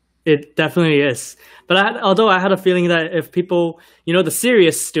into. It definitely is. But although I had a feeling that if people, the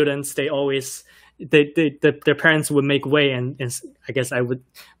serious students, they always, their parents would make way, and I guess I would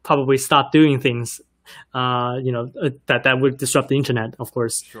probably stop doing things, that would disrupt the internet, of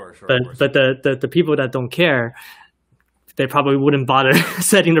course. Sure. But the people that don't care, they probably wouldn't bother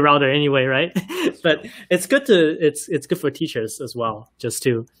setting the router anyway, right? But it's good for teachers as well, just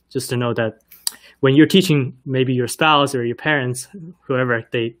to know that when you're teaching maybe your spouse or your parents, whoever,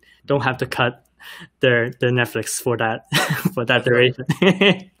 they don't have to cut their Netflix for that duration.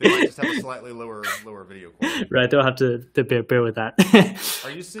 They might just have a slightly lower video quality. Right, they'll have to bear with that. Are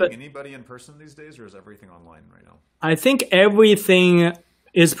you seeing anybody in person these days, or is everything online right now? I think everything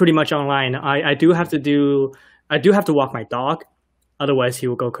is pretty much online. I do have to walk my dog, otherwise he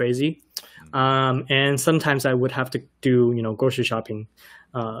will go crazy. And sometimes I would have to do grocery shopping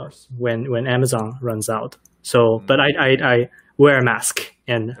when Amazon runs out. So, but I wear a mask,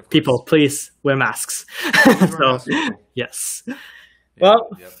 and people, please wear masks. So, yes. Well,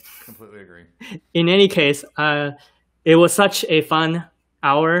 completely agree. In any case, it was such a fun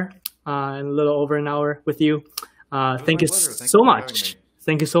hour, a little over an hour with you. Thank you so much.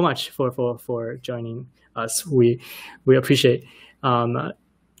 Thank you so much for joining us. We appreciate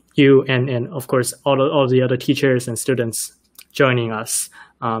you and of course all the other teachers and students joining us.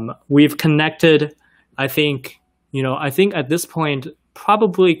 We've connected, I think at this point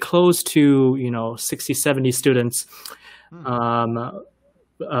probably close to 60-70 students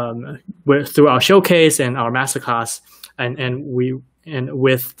through our showcase and our masterclass, and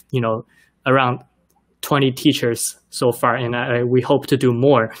with around 20 teachers so far, and we hope to do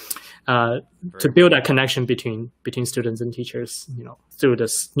more to build that connection between students and teachers through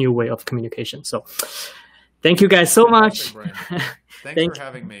this new way of communication. So thank you guys so much. Thanks for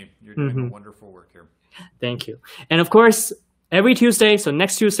having me. You're doing wonderful work here. Thank you. And of course, every Tuesday, so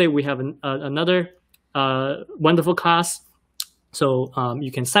next Tuesday, we have another wonderful class. So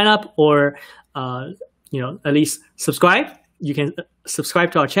you can sign up or, at least subscribe. You can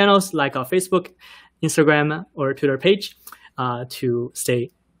subscribe to our channels, like our Facebook, Instagram, or Twitter page to stay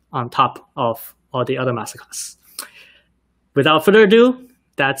on top of all the other masterclass. Without further ado,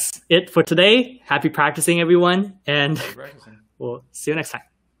 that's it for today. Happy practicing, everyone. And we'll see you next time.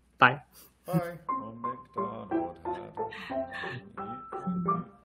 Bye. Bye. McDonald had